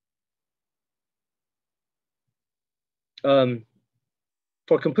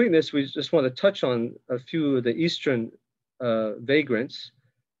 For completeness, we just want to touch on a few of the eastern vagrants.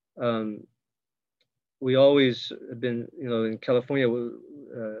 we always have been, in California,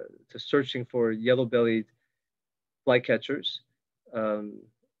 to searching for yellow-bellied flycatchers. And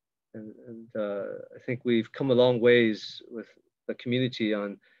I think we've come a long ways with the community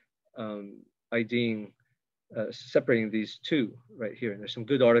on IDing, separating these two right here. And there's some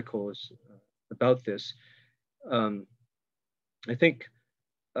good articles about this. I think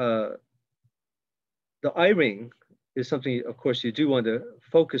the eye ring is something, of course, you do want to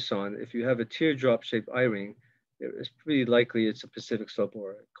focus on. If you have a teardrop-shaped eye ring, it's pretty likely it's a Pacific slope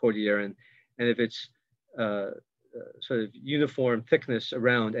or a Cordilleran. And if it's sort of uniform thickness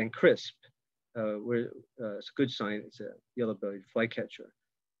around and crisp, it's a good sign it's a yellow-bellied flycatcher.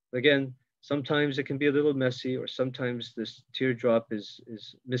 Again, sometimes it can be a little messy, or sometimes this teardrop is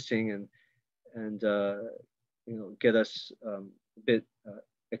missing and get us a bit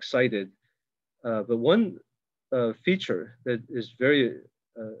excited. But one feature that is very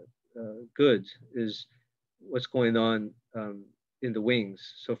good is what's going on in the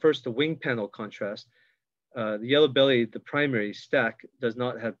wings. So first, the wing panel contrast. The yellow-bellied, the primary stack, does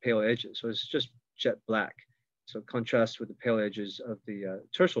not have pale edges, so it's just jet black. So it contrasts with the pale edges of the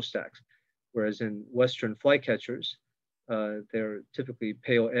tertial stacks, whereas in Western flycatchers, they're typically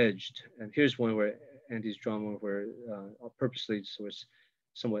pale edged. And here's one where Andy's drawn one where purposely, so it's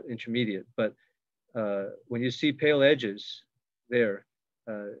somewhat intermediate. But when you see pale edges there,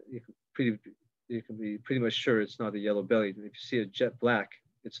 you can be pretty much sure it's not a yellow-bellied. And if you see a jet black,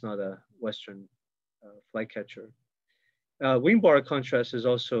 it's not a Western flycatcher. Wing bar contrast is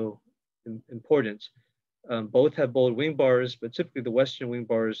also important. Both have bold wing bars, but typically the Western wing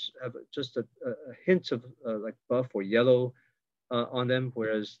bars have just a hint of like buff or yellow on them,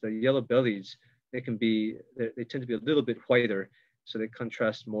 whereas the yellow-bellieds, they tend to be a little bit whiter, so they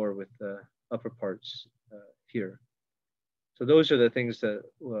contrast more with the upper parts here. So those are the things that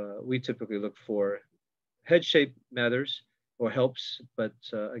we typically look for. Head shape matters or helps, but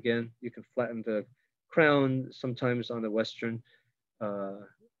again, you can flatten the crown sometimes on the Western.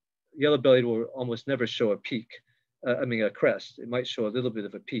 Yellow-bellied will almost never show a peak, a crest. It might show a little bit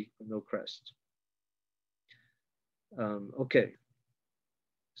of a peak, but no crest. Okay,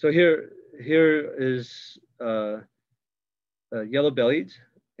 so here is yellow-bellied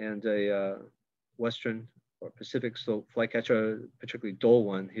and a Western or Pacific slope flycatcher, particularly dull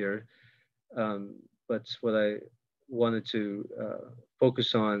one here. But what I wanted to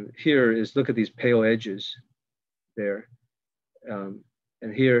focus on here is look at these pale edges there.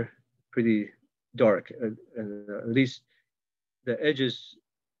 And here, pretty dark. And at least the edges,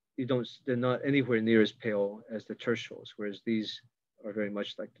 they're not anywhere near as pale as the tertials, whereas these are very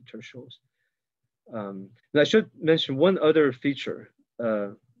much like the tertials. And I should mention one other feature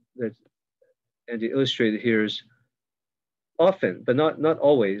that Andy illustrated here is often, but not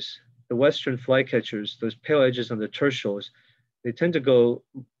always, the Western flycatchers, those pale edges on the tertials, they tend to go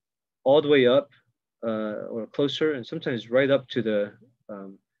all the way up or closer, and sometimes right up to the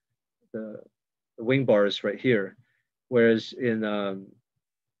wing bars right here. Whereas in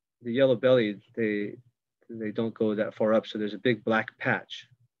the yellow-bellied, they don't go that far up. So there's a big black patch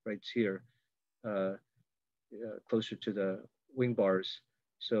right here, closer to the wing bars.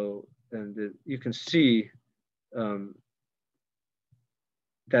 So, and you can see that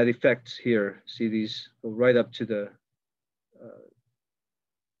effect here. See these go right up to the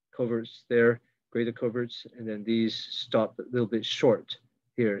coverts there, greater coverts, and then these stop a little bit short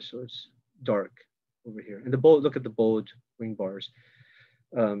here. So it's dark over here. And the bold, look at the bold wing bars.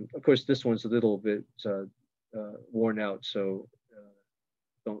 Of course, this one's a little bit worn out, so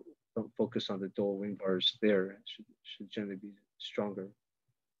don't focus on the dull wing bars there. It should generally be stronger.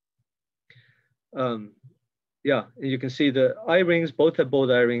 Yeah, and you can see the eye rings, both have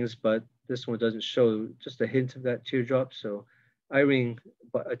bold eye rings, but this one doesn't show just a hint of that teardrop. So eye ring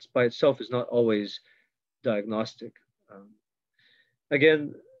by itself is not always diagnostic.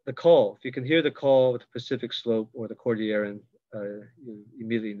 Again, the call, if you can hear the call with the Pacific slope or the Cordilleran, you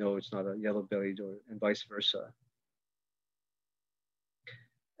immediately know it's not a yellow-bellied, and vice versa.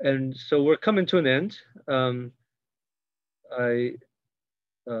 And so we're coming to an end.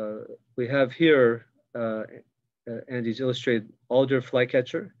 We have here Andy's illustrated alder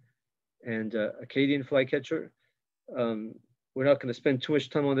flycatcher and Acadian flycatcher. We're not going to spend too much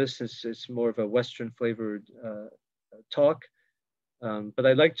time on this since it's more of a Western flavored talk. But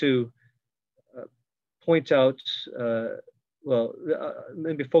I'd like to point out,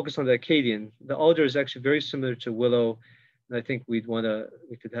 maybe focus on the Acadian. The alder is actually very similar to willow. And I think we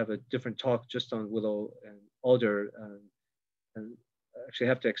could have a different talk just on willow and alder. And actually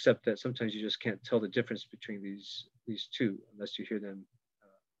have to accept that sometimes you just can't tell the difference between these two unless you hear them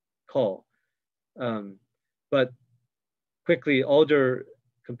call. But quickly, alder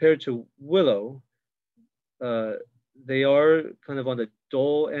compared to willow, they are kind of on the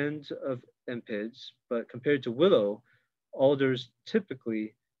dull end of empids, but compared to willow, alders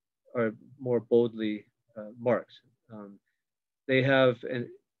typically are more boldly marked. They have an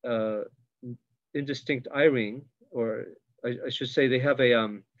indistinct eye ring, or I should say they have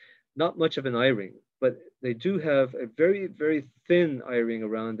a not much of an eye ring, but they do have a very, very thin eye ring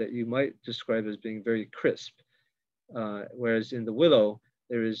around that you might describe as being very crisp. Whereas in the willow,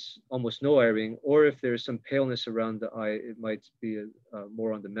 there is almost no eye ring, or if there's some paleness around the eye, it might be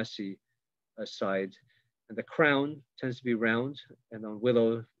more on the messy side. And the crown tends to be round, and on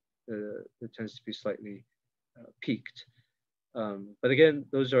willow, it tends to be slightly peaked. But again,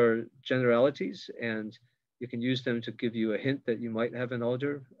 those are generalities, and you can use them to give you a hint that you might have an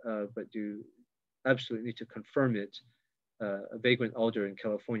alder, but you absolutely need to confirm it, a vagrant alder in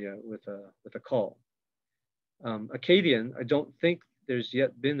California with a call. Acadian, I don't think there's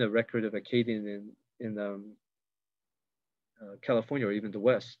yet been a record of Acadian in California or even the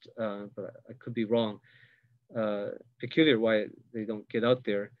West, but I could be wrong. Peculiar why they don't get out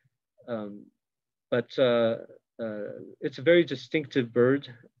there. But it's a very distinctive bird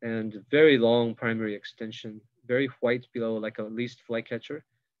and very long primary extension, very white below, like a least flycatcher,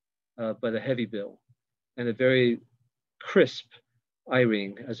 but a heavy bill and a very crisp eye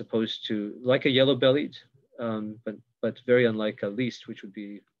ring as opposed to like a yellow-bellied, but very unlike a least, which would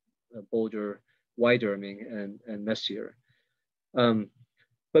be bolder, wider, I mean, and messier.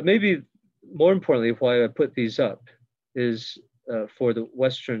 But maybe more importantly, why I put these up is for the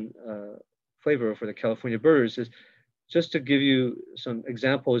Western flavor for the California birders is just to give you some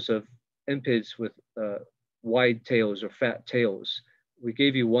examples of empids with wide tails or fat tails. We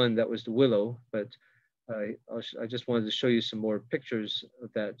gave you one that was the willow, but I just wanted to show you some more pictures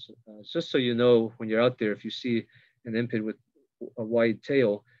of that, just so you know when you're out there, if you see an empid with a wide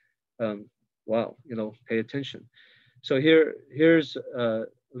tail, wow, you know, pay attention. So here's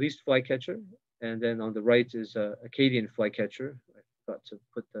least flycatcher, and then on the right is Acadian flycatcher. I forgot to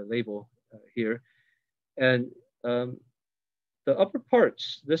put the label here. And the upper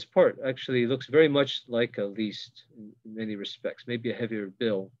parts, this part actually looks very much like a least in many respects, maybe a heavier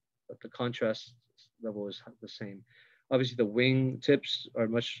bill, but the contrast level is the same. Obviously the wing tips are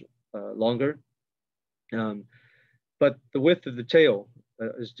much longer, but the width of the tail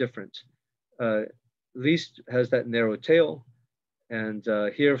is different. Least has that narrow tail, and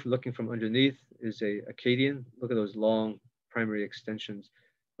here looking from underneath is a Acadian. Look at those long primary extensions,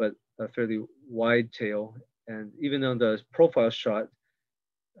 but a fairly wide tail. And even on the profile shot,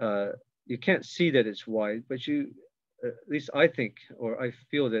 you can't see that it's wide, but you, at least I think, or I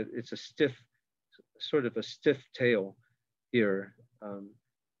feel that it's a stiff, sort of a stiff tail here,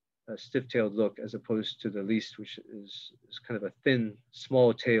 a stiff-tailed look, as opposed to the least, which is kind of a thin,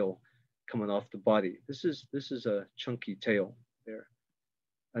 small tail coming off the body. This is a chunky tail there.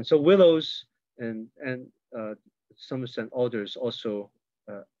 And so willows and some extent alders also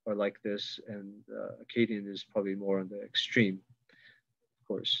are like this, and Acadian is probably more on the extreme, of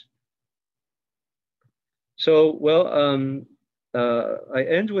course. So, well, I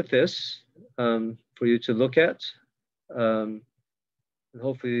end with this for you to look at. And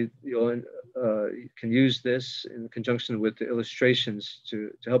hopefully you can use this in conjunction with the illustrations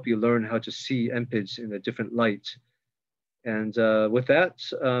to help you learn how to see empids in a different light. And with that,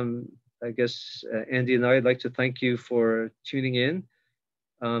 I guess Andy and I'd like to thank you for tuning in.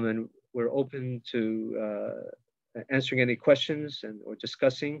 And we're open to answering any questions or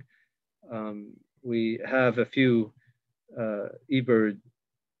discussing. We have a few eBird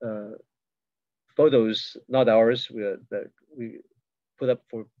photos, not ours, that we put up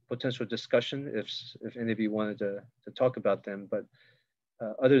for potential discussion if any of you wanted to talk about them. But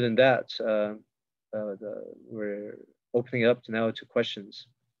other than that, we're opening up now to questions.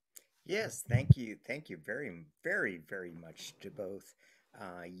 Yes, thank you. Thank you very, very, very much to both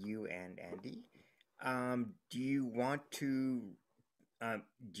you and Andy. Do you want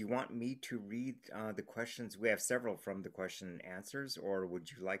me to read the questions? We have several from the question and answers, or would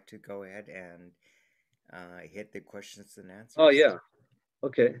you like to go ahead and hit the questions and answers? Oh, yeah.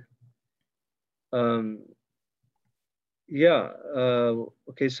 Okay. Yeah.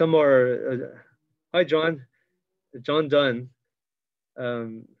 Okay. Some are. Hi, John. John Dunn.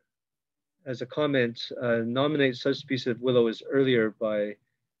 As a comment, nominate such species of willow as earlier by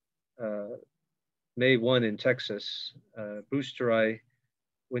May 1 in Texas. Brewsteri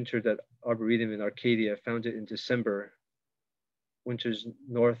wintered at Arboretum in Arcadia, found it in December. Winters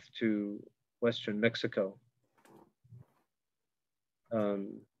north to western Mexico.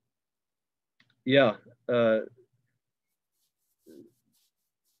 Yeah,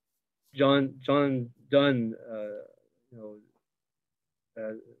 John Dunn, you know,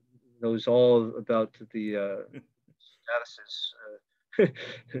 knows all about the statuses.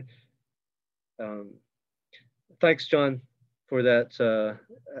 Um, Thanks, John, for that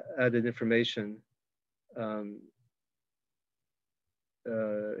added information. Um,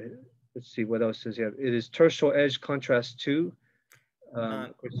 let's see what else does he have. It is tertial edge contrast 2.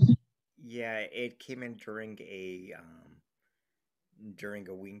 Of course, Yeah, it came in during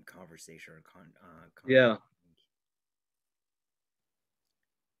a wing conversation or yeah,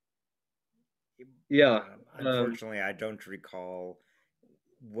 yeah. unfortunately, I don't recall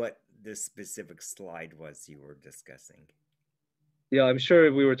what this specific slide was you were discussing. Yeah, I'm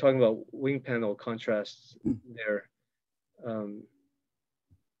sure we were talking about wing panel contrasts there.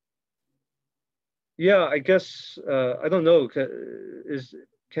 Yeah, I guess I don't know.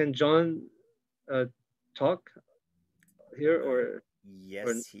 Can John talk here or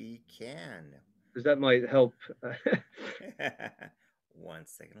yes, he can. because that might help. One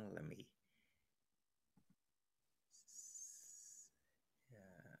second, let me.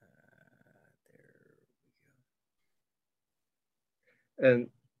 There we And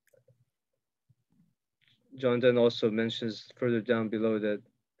John then also mentions further down below that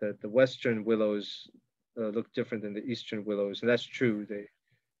the western willows look different than the eastern willows, and that's true. They.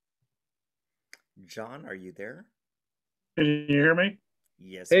 John, are you there? Can you hear me?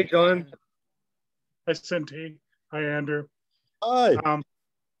 Yes. Hey, John. Can. Hi, Cindy. Hi, Andrew. Hi.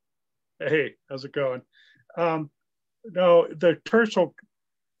 Hey, how's it going? No, the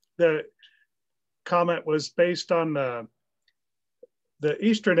comment was based on the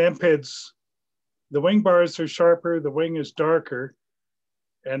eastern empids. The wing bars are sharper, the wing is darker,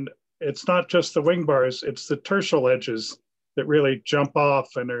 and it's not just the wing bars, it's the tertial edges that really jump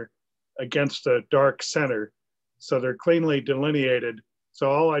off and are against a dark center. So they're cleanly delineated. So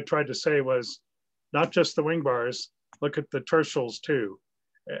all I tried to say was not just the wing bars, look at the tertials too.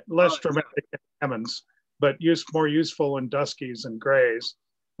 Less dramatic in Hammonds, but more useful in Duskies and Grays,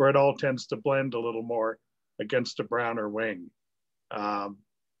 where it all tends to blend a little more against a browner wing.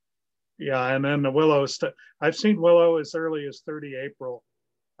 Yeah, and then the Willow, I've seen Willow as early as 30 April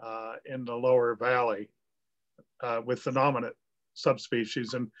in the lower valley with the nominate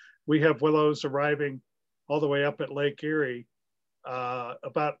subspecies. And we have willows arriving all the way up at Lake Erie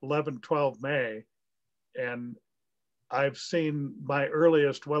about 11, 12 May. And I've seen my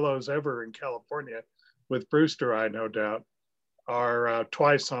earliest willows ever in California with Brewster eye, no doubt, are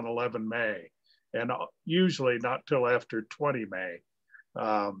twice on 11 May and usually not till after 20 May.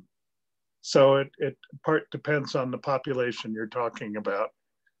 So it part depends on the population you're talking about.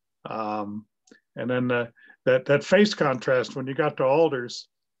 And then that face contrast, when you got to alders,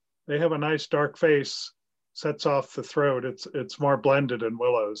 they have a nice dark face, sets off the throat. It's more blended in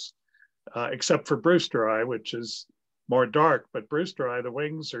willows, except for Brewster eye, which is more dark. But Brewster eye, the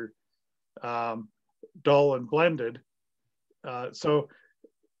wings are dull and blended. So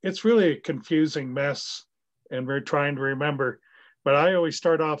it's really a confusing mess, and we're trying to remember. But I always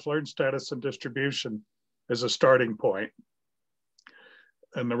start off learn status and distribution as a starting point.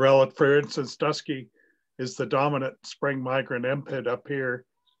 And the relative, for instance, Dusky is the dominant spring migrant empid up here,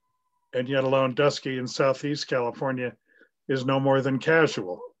 and yet alone Dusky in Southeast California is no more than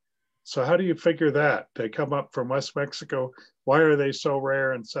casual. So how do you figure that? They come up from West Mexico. Why are they so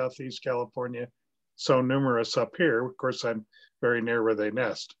rare in Southeast California, so numerous up here? Of course, I'm very near where they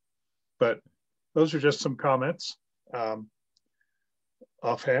nest. But those are just some comments.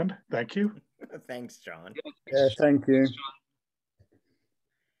 Offhand, thank you. Thanks, John. Yeah, thank you.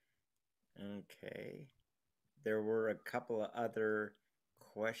 Okay. There were a couple of other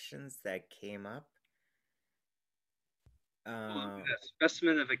questions that came up.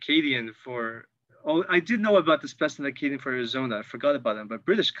 Specimen of Acadian for, I did know about the specimen of Acadian for Arizona. I forgot about them, but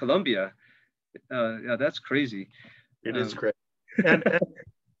British Columbia, yeah, that's crazy. It is great.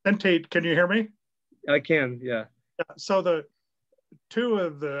 And Tate, can you hear me? I can, yeah. So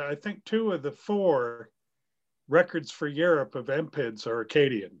I think two of the four records for Europe of empids are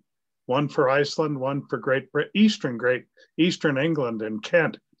Acadian. One for Iceland, one for Eastern England and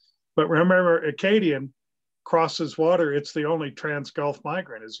Kent. But remember, Acadian crosses water. It's the only trans-Gulf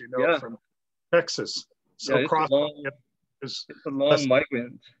migrant, as you know, from Texas. So yeah, it's a long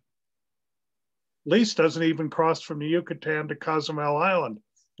migrant. Least doesn't even cross from the Yucatan to Cozumel Island,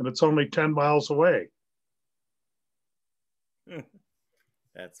 and it's only 10 miles away.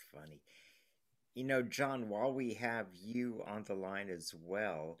 That's funny. You know, John, while we have you on the line as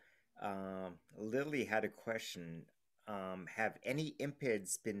well, Lily had a question have any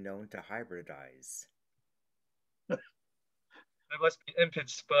empids been known to hybridize? That must be empid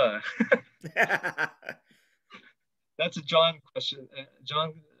spur. That's a John question.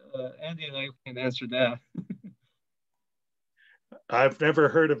 John, Andy and I can answer that. I've never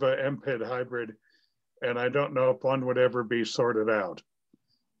heard of an empid hybrid, and I don't know if one would ever be sorted out.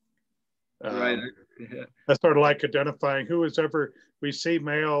 Right. Yeah. That's sort of like identifying who has ever, we see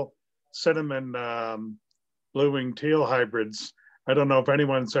male cinnamon blue-winged teal hybrids. I don't know if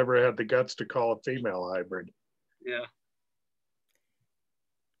anyone's ever had the guts to call a female hybrid. Yeah.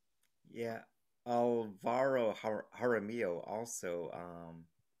 Yeah. Alvaro Jaramillo also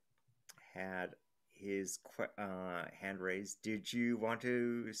had his hand raised. Did you want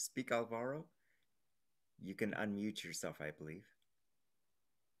to speak, Alvaro? You can unmute yourself, I believe.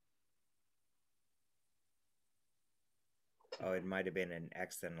 Oh, it might have been an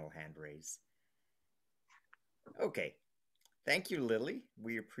accidental hand raise. Okay. Thank you, Lily.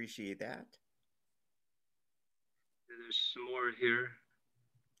 We appreciate that. There's some more here.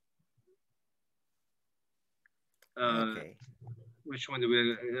 Okay. Which one do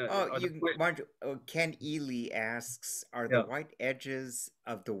we? Ken Ely asks, "Are the white edges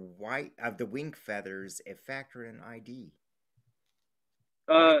of the wing feathers a factor in ID?"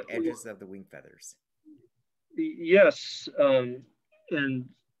 White edges of the wing feathers. Yes, and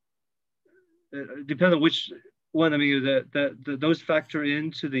depending on which one. I mean, those factor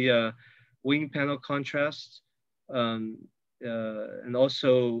into the wing panel contrast, and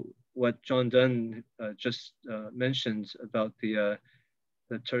also what John Dunn just mentioned about the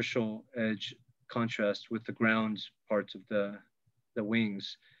tertial edge contrast with the ground parts of the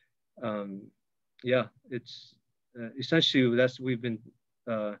wings. Yeah, it's essentially that's we've been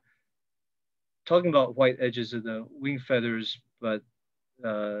talking about white edges of the wing feathers, but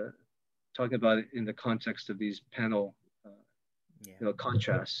talking about it in the context of these panel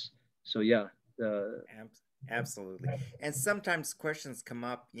contrasts. So yeah. Absolutely. And sometimes questions come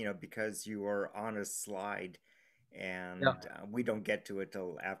up, because you are on a slide and we don't get to it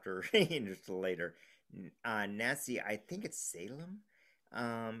till after, till later. Nancy, I think it's Salem,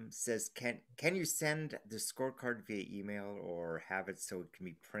 says, can you send the scorecard via email or have it so it can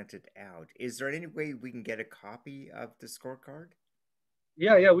be printed out? Is there any way we can get a copy of the scorecard?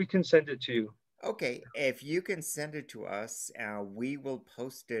 Yeah, we can send it to you. Okay, if you can send it to us, we will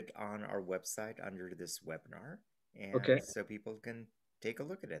post it on our website under this webinar, and so people can take a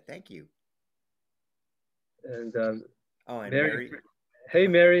look at it. Thank you. And and Mary. Hey,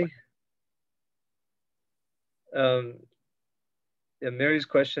 Mary. Mary's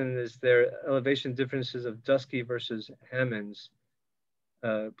question is: there elevation differences of Dusky versus Hammonds?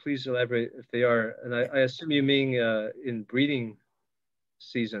 Please elaborate if they are. And I assume you mean in breeding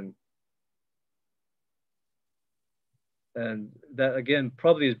season. And that, again,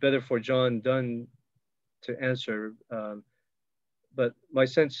 probably is better for John Dunn to answer. But my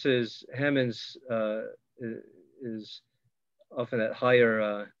sense is Hammond's is often at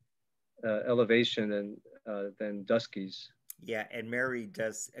higher elevation than Dusky's. Yeah, and Mary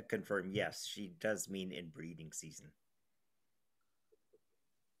does confirm, yes, she does mean in breeding season.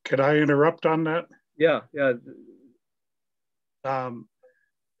 Could I interrupt on that? Yeah.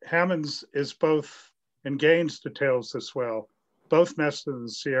 Hammond's is both, and Gaines details this well, both nest in the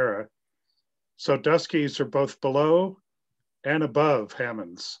Sierra. So Duskies are both below and above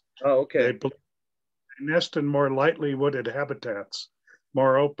Hammond's. Oh, okay. They nest in more lightly wooded habitats,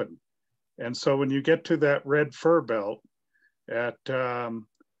 more open. And so when you get to that red fir belt at,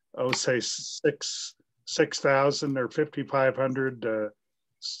 say 6,000 or 5,500 to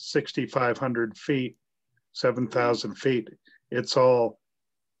 6,500 feet, 7,000 feet, it's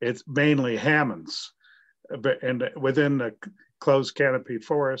mainly Hammond's. And within the closed canopy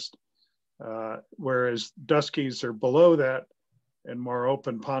forest, whereas Duskies are below that and more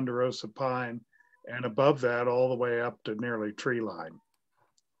open ponderosa pine, and above that all the way up to nearly tree line.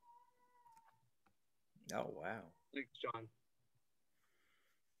 Oh, wow. Thanks, John.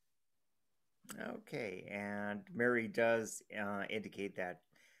 Okay, and Mary does indicate that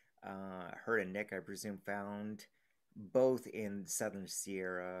her and Nick, I presume, found both in Southern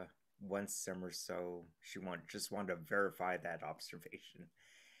Sierra one summer, so she just wanted to verify that observation.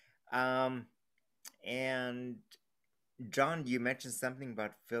 And John, you mentioned something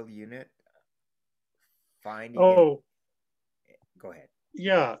about Phil Unit finding. Oh, go ahead.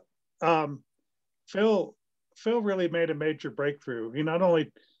 Yeah, Phil really made a major breakthrough. He not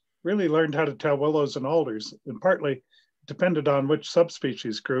only really learned how to tell willows and alders, and partly depended on which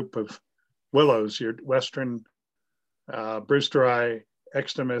subspecies group of willows, your western Brewsteri,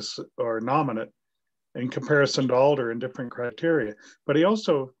 extremis, or nominate. in comparison to alder and different criteria. But he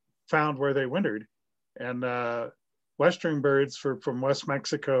also found where they wintered. And western birds from West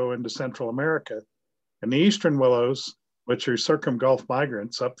Mexico into Central America, and the eastern willows, which are circumgulf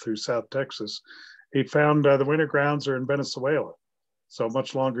migrants up through South Texas, he found the winter grounds are in Venezuela, so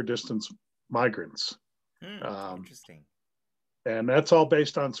much longer distance migrants. Interesting. And that's all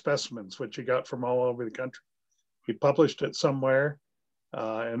based on specimens, which he got from all over the country. He published it somewhere,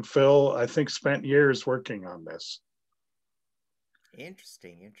 and Phil, I think, spent years working on this.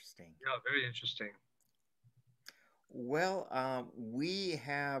 Interesting, interesting. Yeah, very interesting. Well, we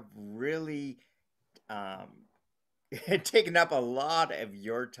have really taken up a lot of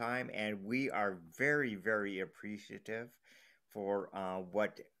your time, and we are very, very appreciative for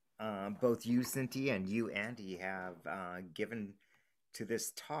what both you, Cynthia, and you, Andy, have given to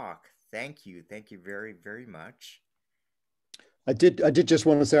this talk. Thank you very, very much. I did just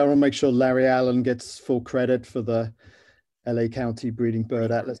want to say I want to make sure Larry Allen gets full credit for the LA County Breeding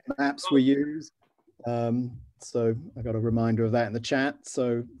Bird Atlas maps we use. So I got a reminder of that in the chat.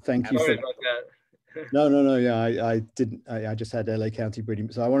 So thank you. Sorry about that. No. Yeah, I didn't. I just had LA County Breeding.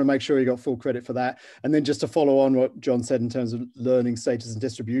 So I want to make sure you got full credit for that. And then just to follow on what John said in terms of learning status and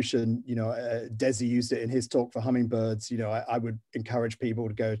distribution, you know, Desi used it in his talk for hummingbirds. You know, I would encourage people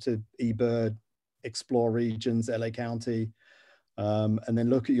to go to eBird, explore regions, LA County, and then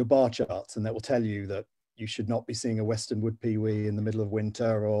look at your bar charts, and that will tell you that you should not be seeing a western wood pewee in the middle of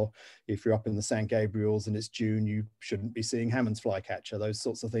winter, or if you're up in the San Gabriels and it's June, you shouldn't be seeing Hammond's flycatcher. Those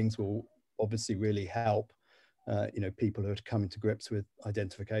sorts of things will obviously really help, you know, people who are coming to grips with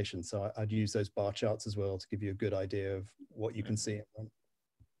identification. So I'd use those bar charts as well to give you a good idea of what you can see.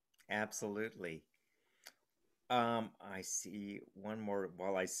 Absolutely. I see one more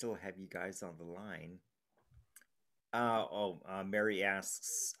while I still have you guys on the line. Mary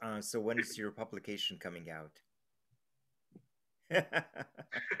asks, so when is your publication coming out?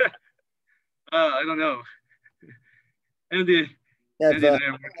 I don't know. Andy,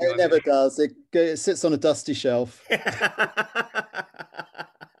 It never does. It sits on a dusty shelf.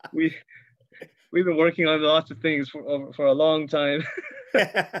 We've been working on lots of things for a long time.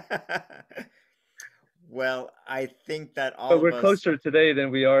 Well, I think that but we're closer today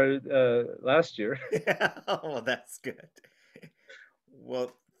than we are last year. Oh, that's good.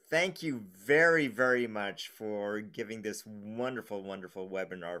 Well, thank you very, very much for giving this wonderful, wonderful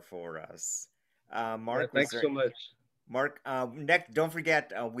webinar for us. Mark, thanks so much. Mark, don't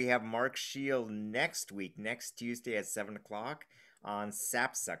forget, we have Mark Shield next week, next Tuesday at 7 o'clock on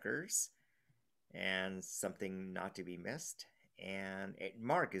Sapsuckers, and something not to be missed. And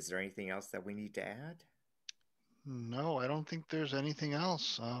Mark, is there anything else that we need to add? No, I don't think there's anything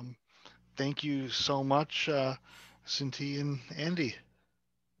else. Thank you so much, Cynthia and Andy.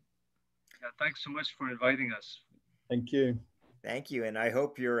 Yeah, thanks so much for inviting us. Thank you. Thank you, and I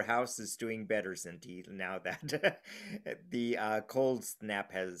hope your house is doing better, Cynthia, now that the cold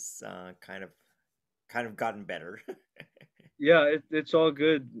snap has kind of gotten better. Yeah, it's all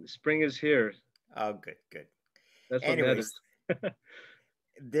good. Spring is here. Oh, good. That's anyways.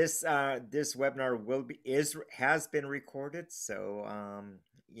 This webinar has been recorded, so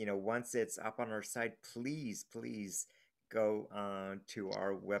you know, once it's up on our site, please go to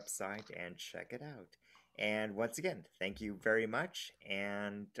our website and check it out. And once again, thank you very much,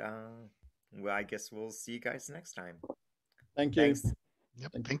 and well, I guess we'll see you guys next time. Thank you. Thanks.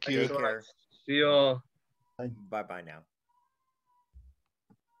 Yep, thank you. Take care. See you all. Bye. Bye now.